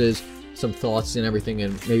advances, some thoughts and everything,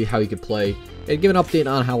 and maybe how you could play, and give an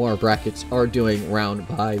update on how our brackets are doing round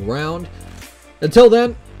by round. Until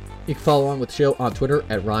then, you can follow along with the show on Twitter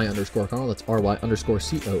at Ryan_Connell. That's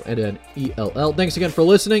RY_CONNELL. Thanks again for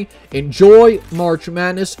listening. Enjoy March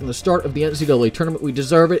Madness and the start of the NCAA tournament. We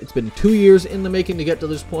deserve it. It's been 2 years in the making to get to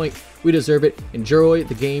this point. We deserve it. Enjoy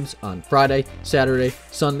the games on Friday, Saturday,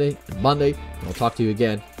 Sunday, and Monday. And I'll talk to you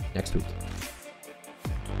again next week.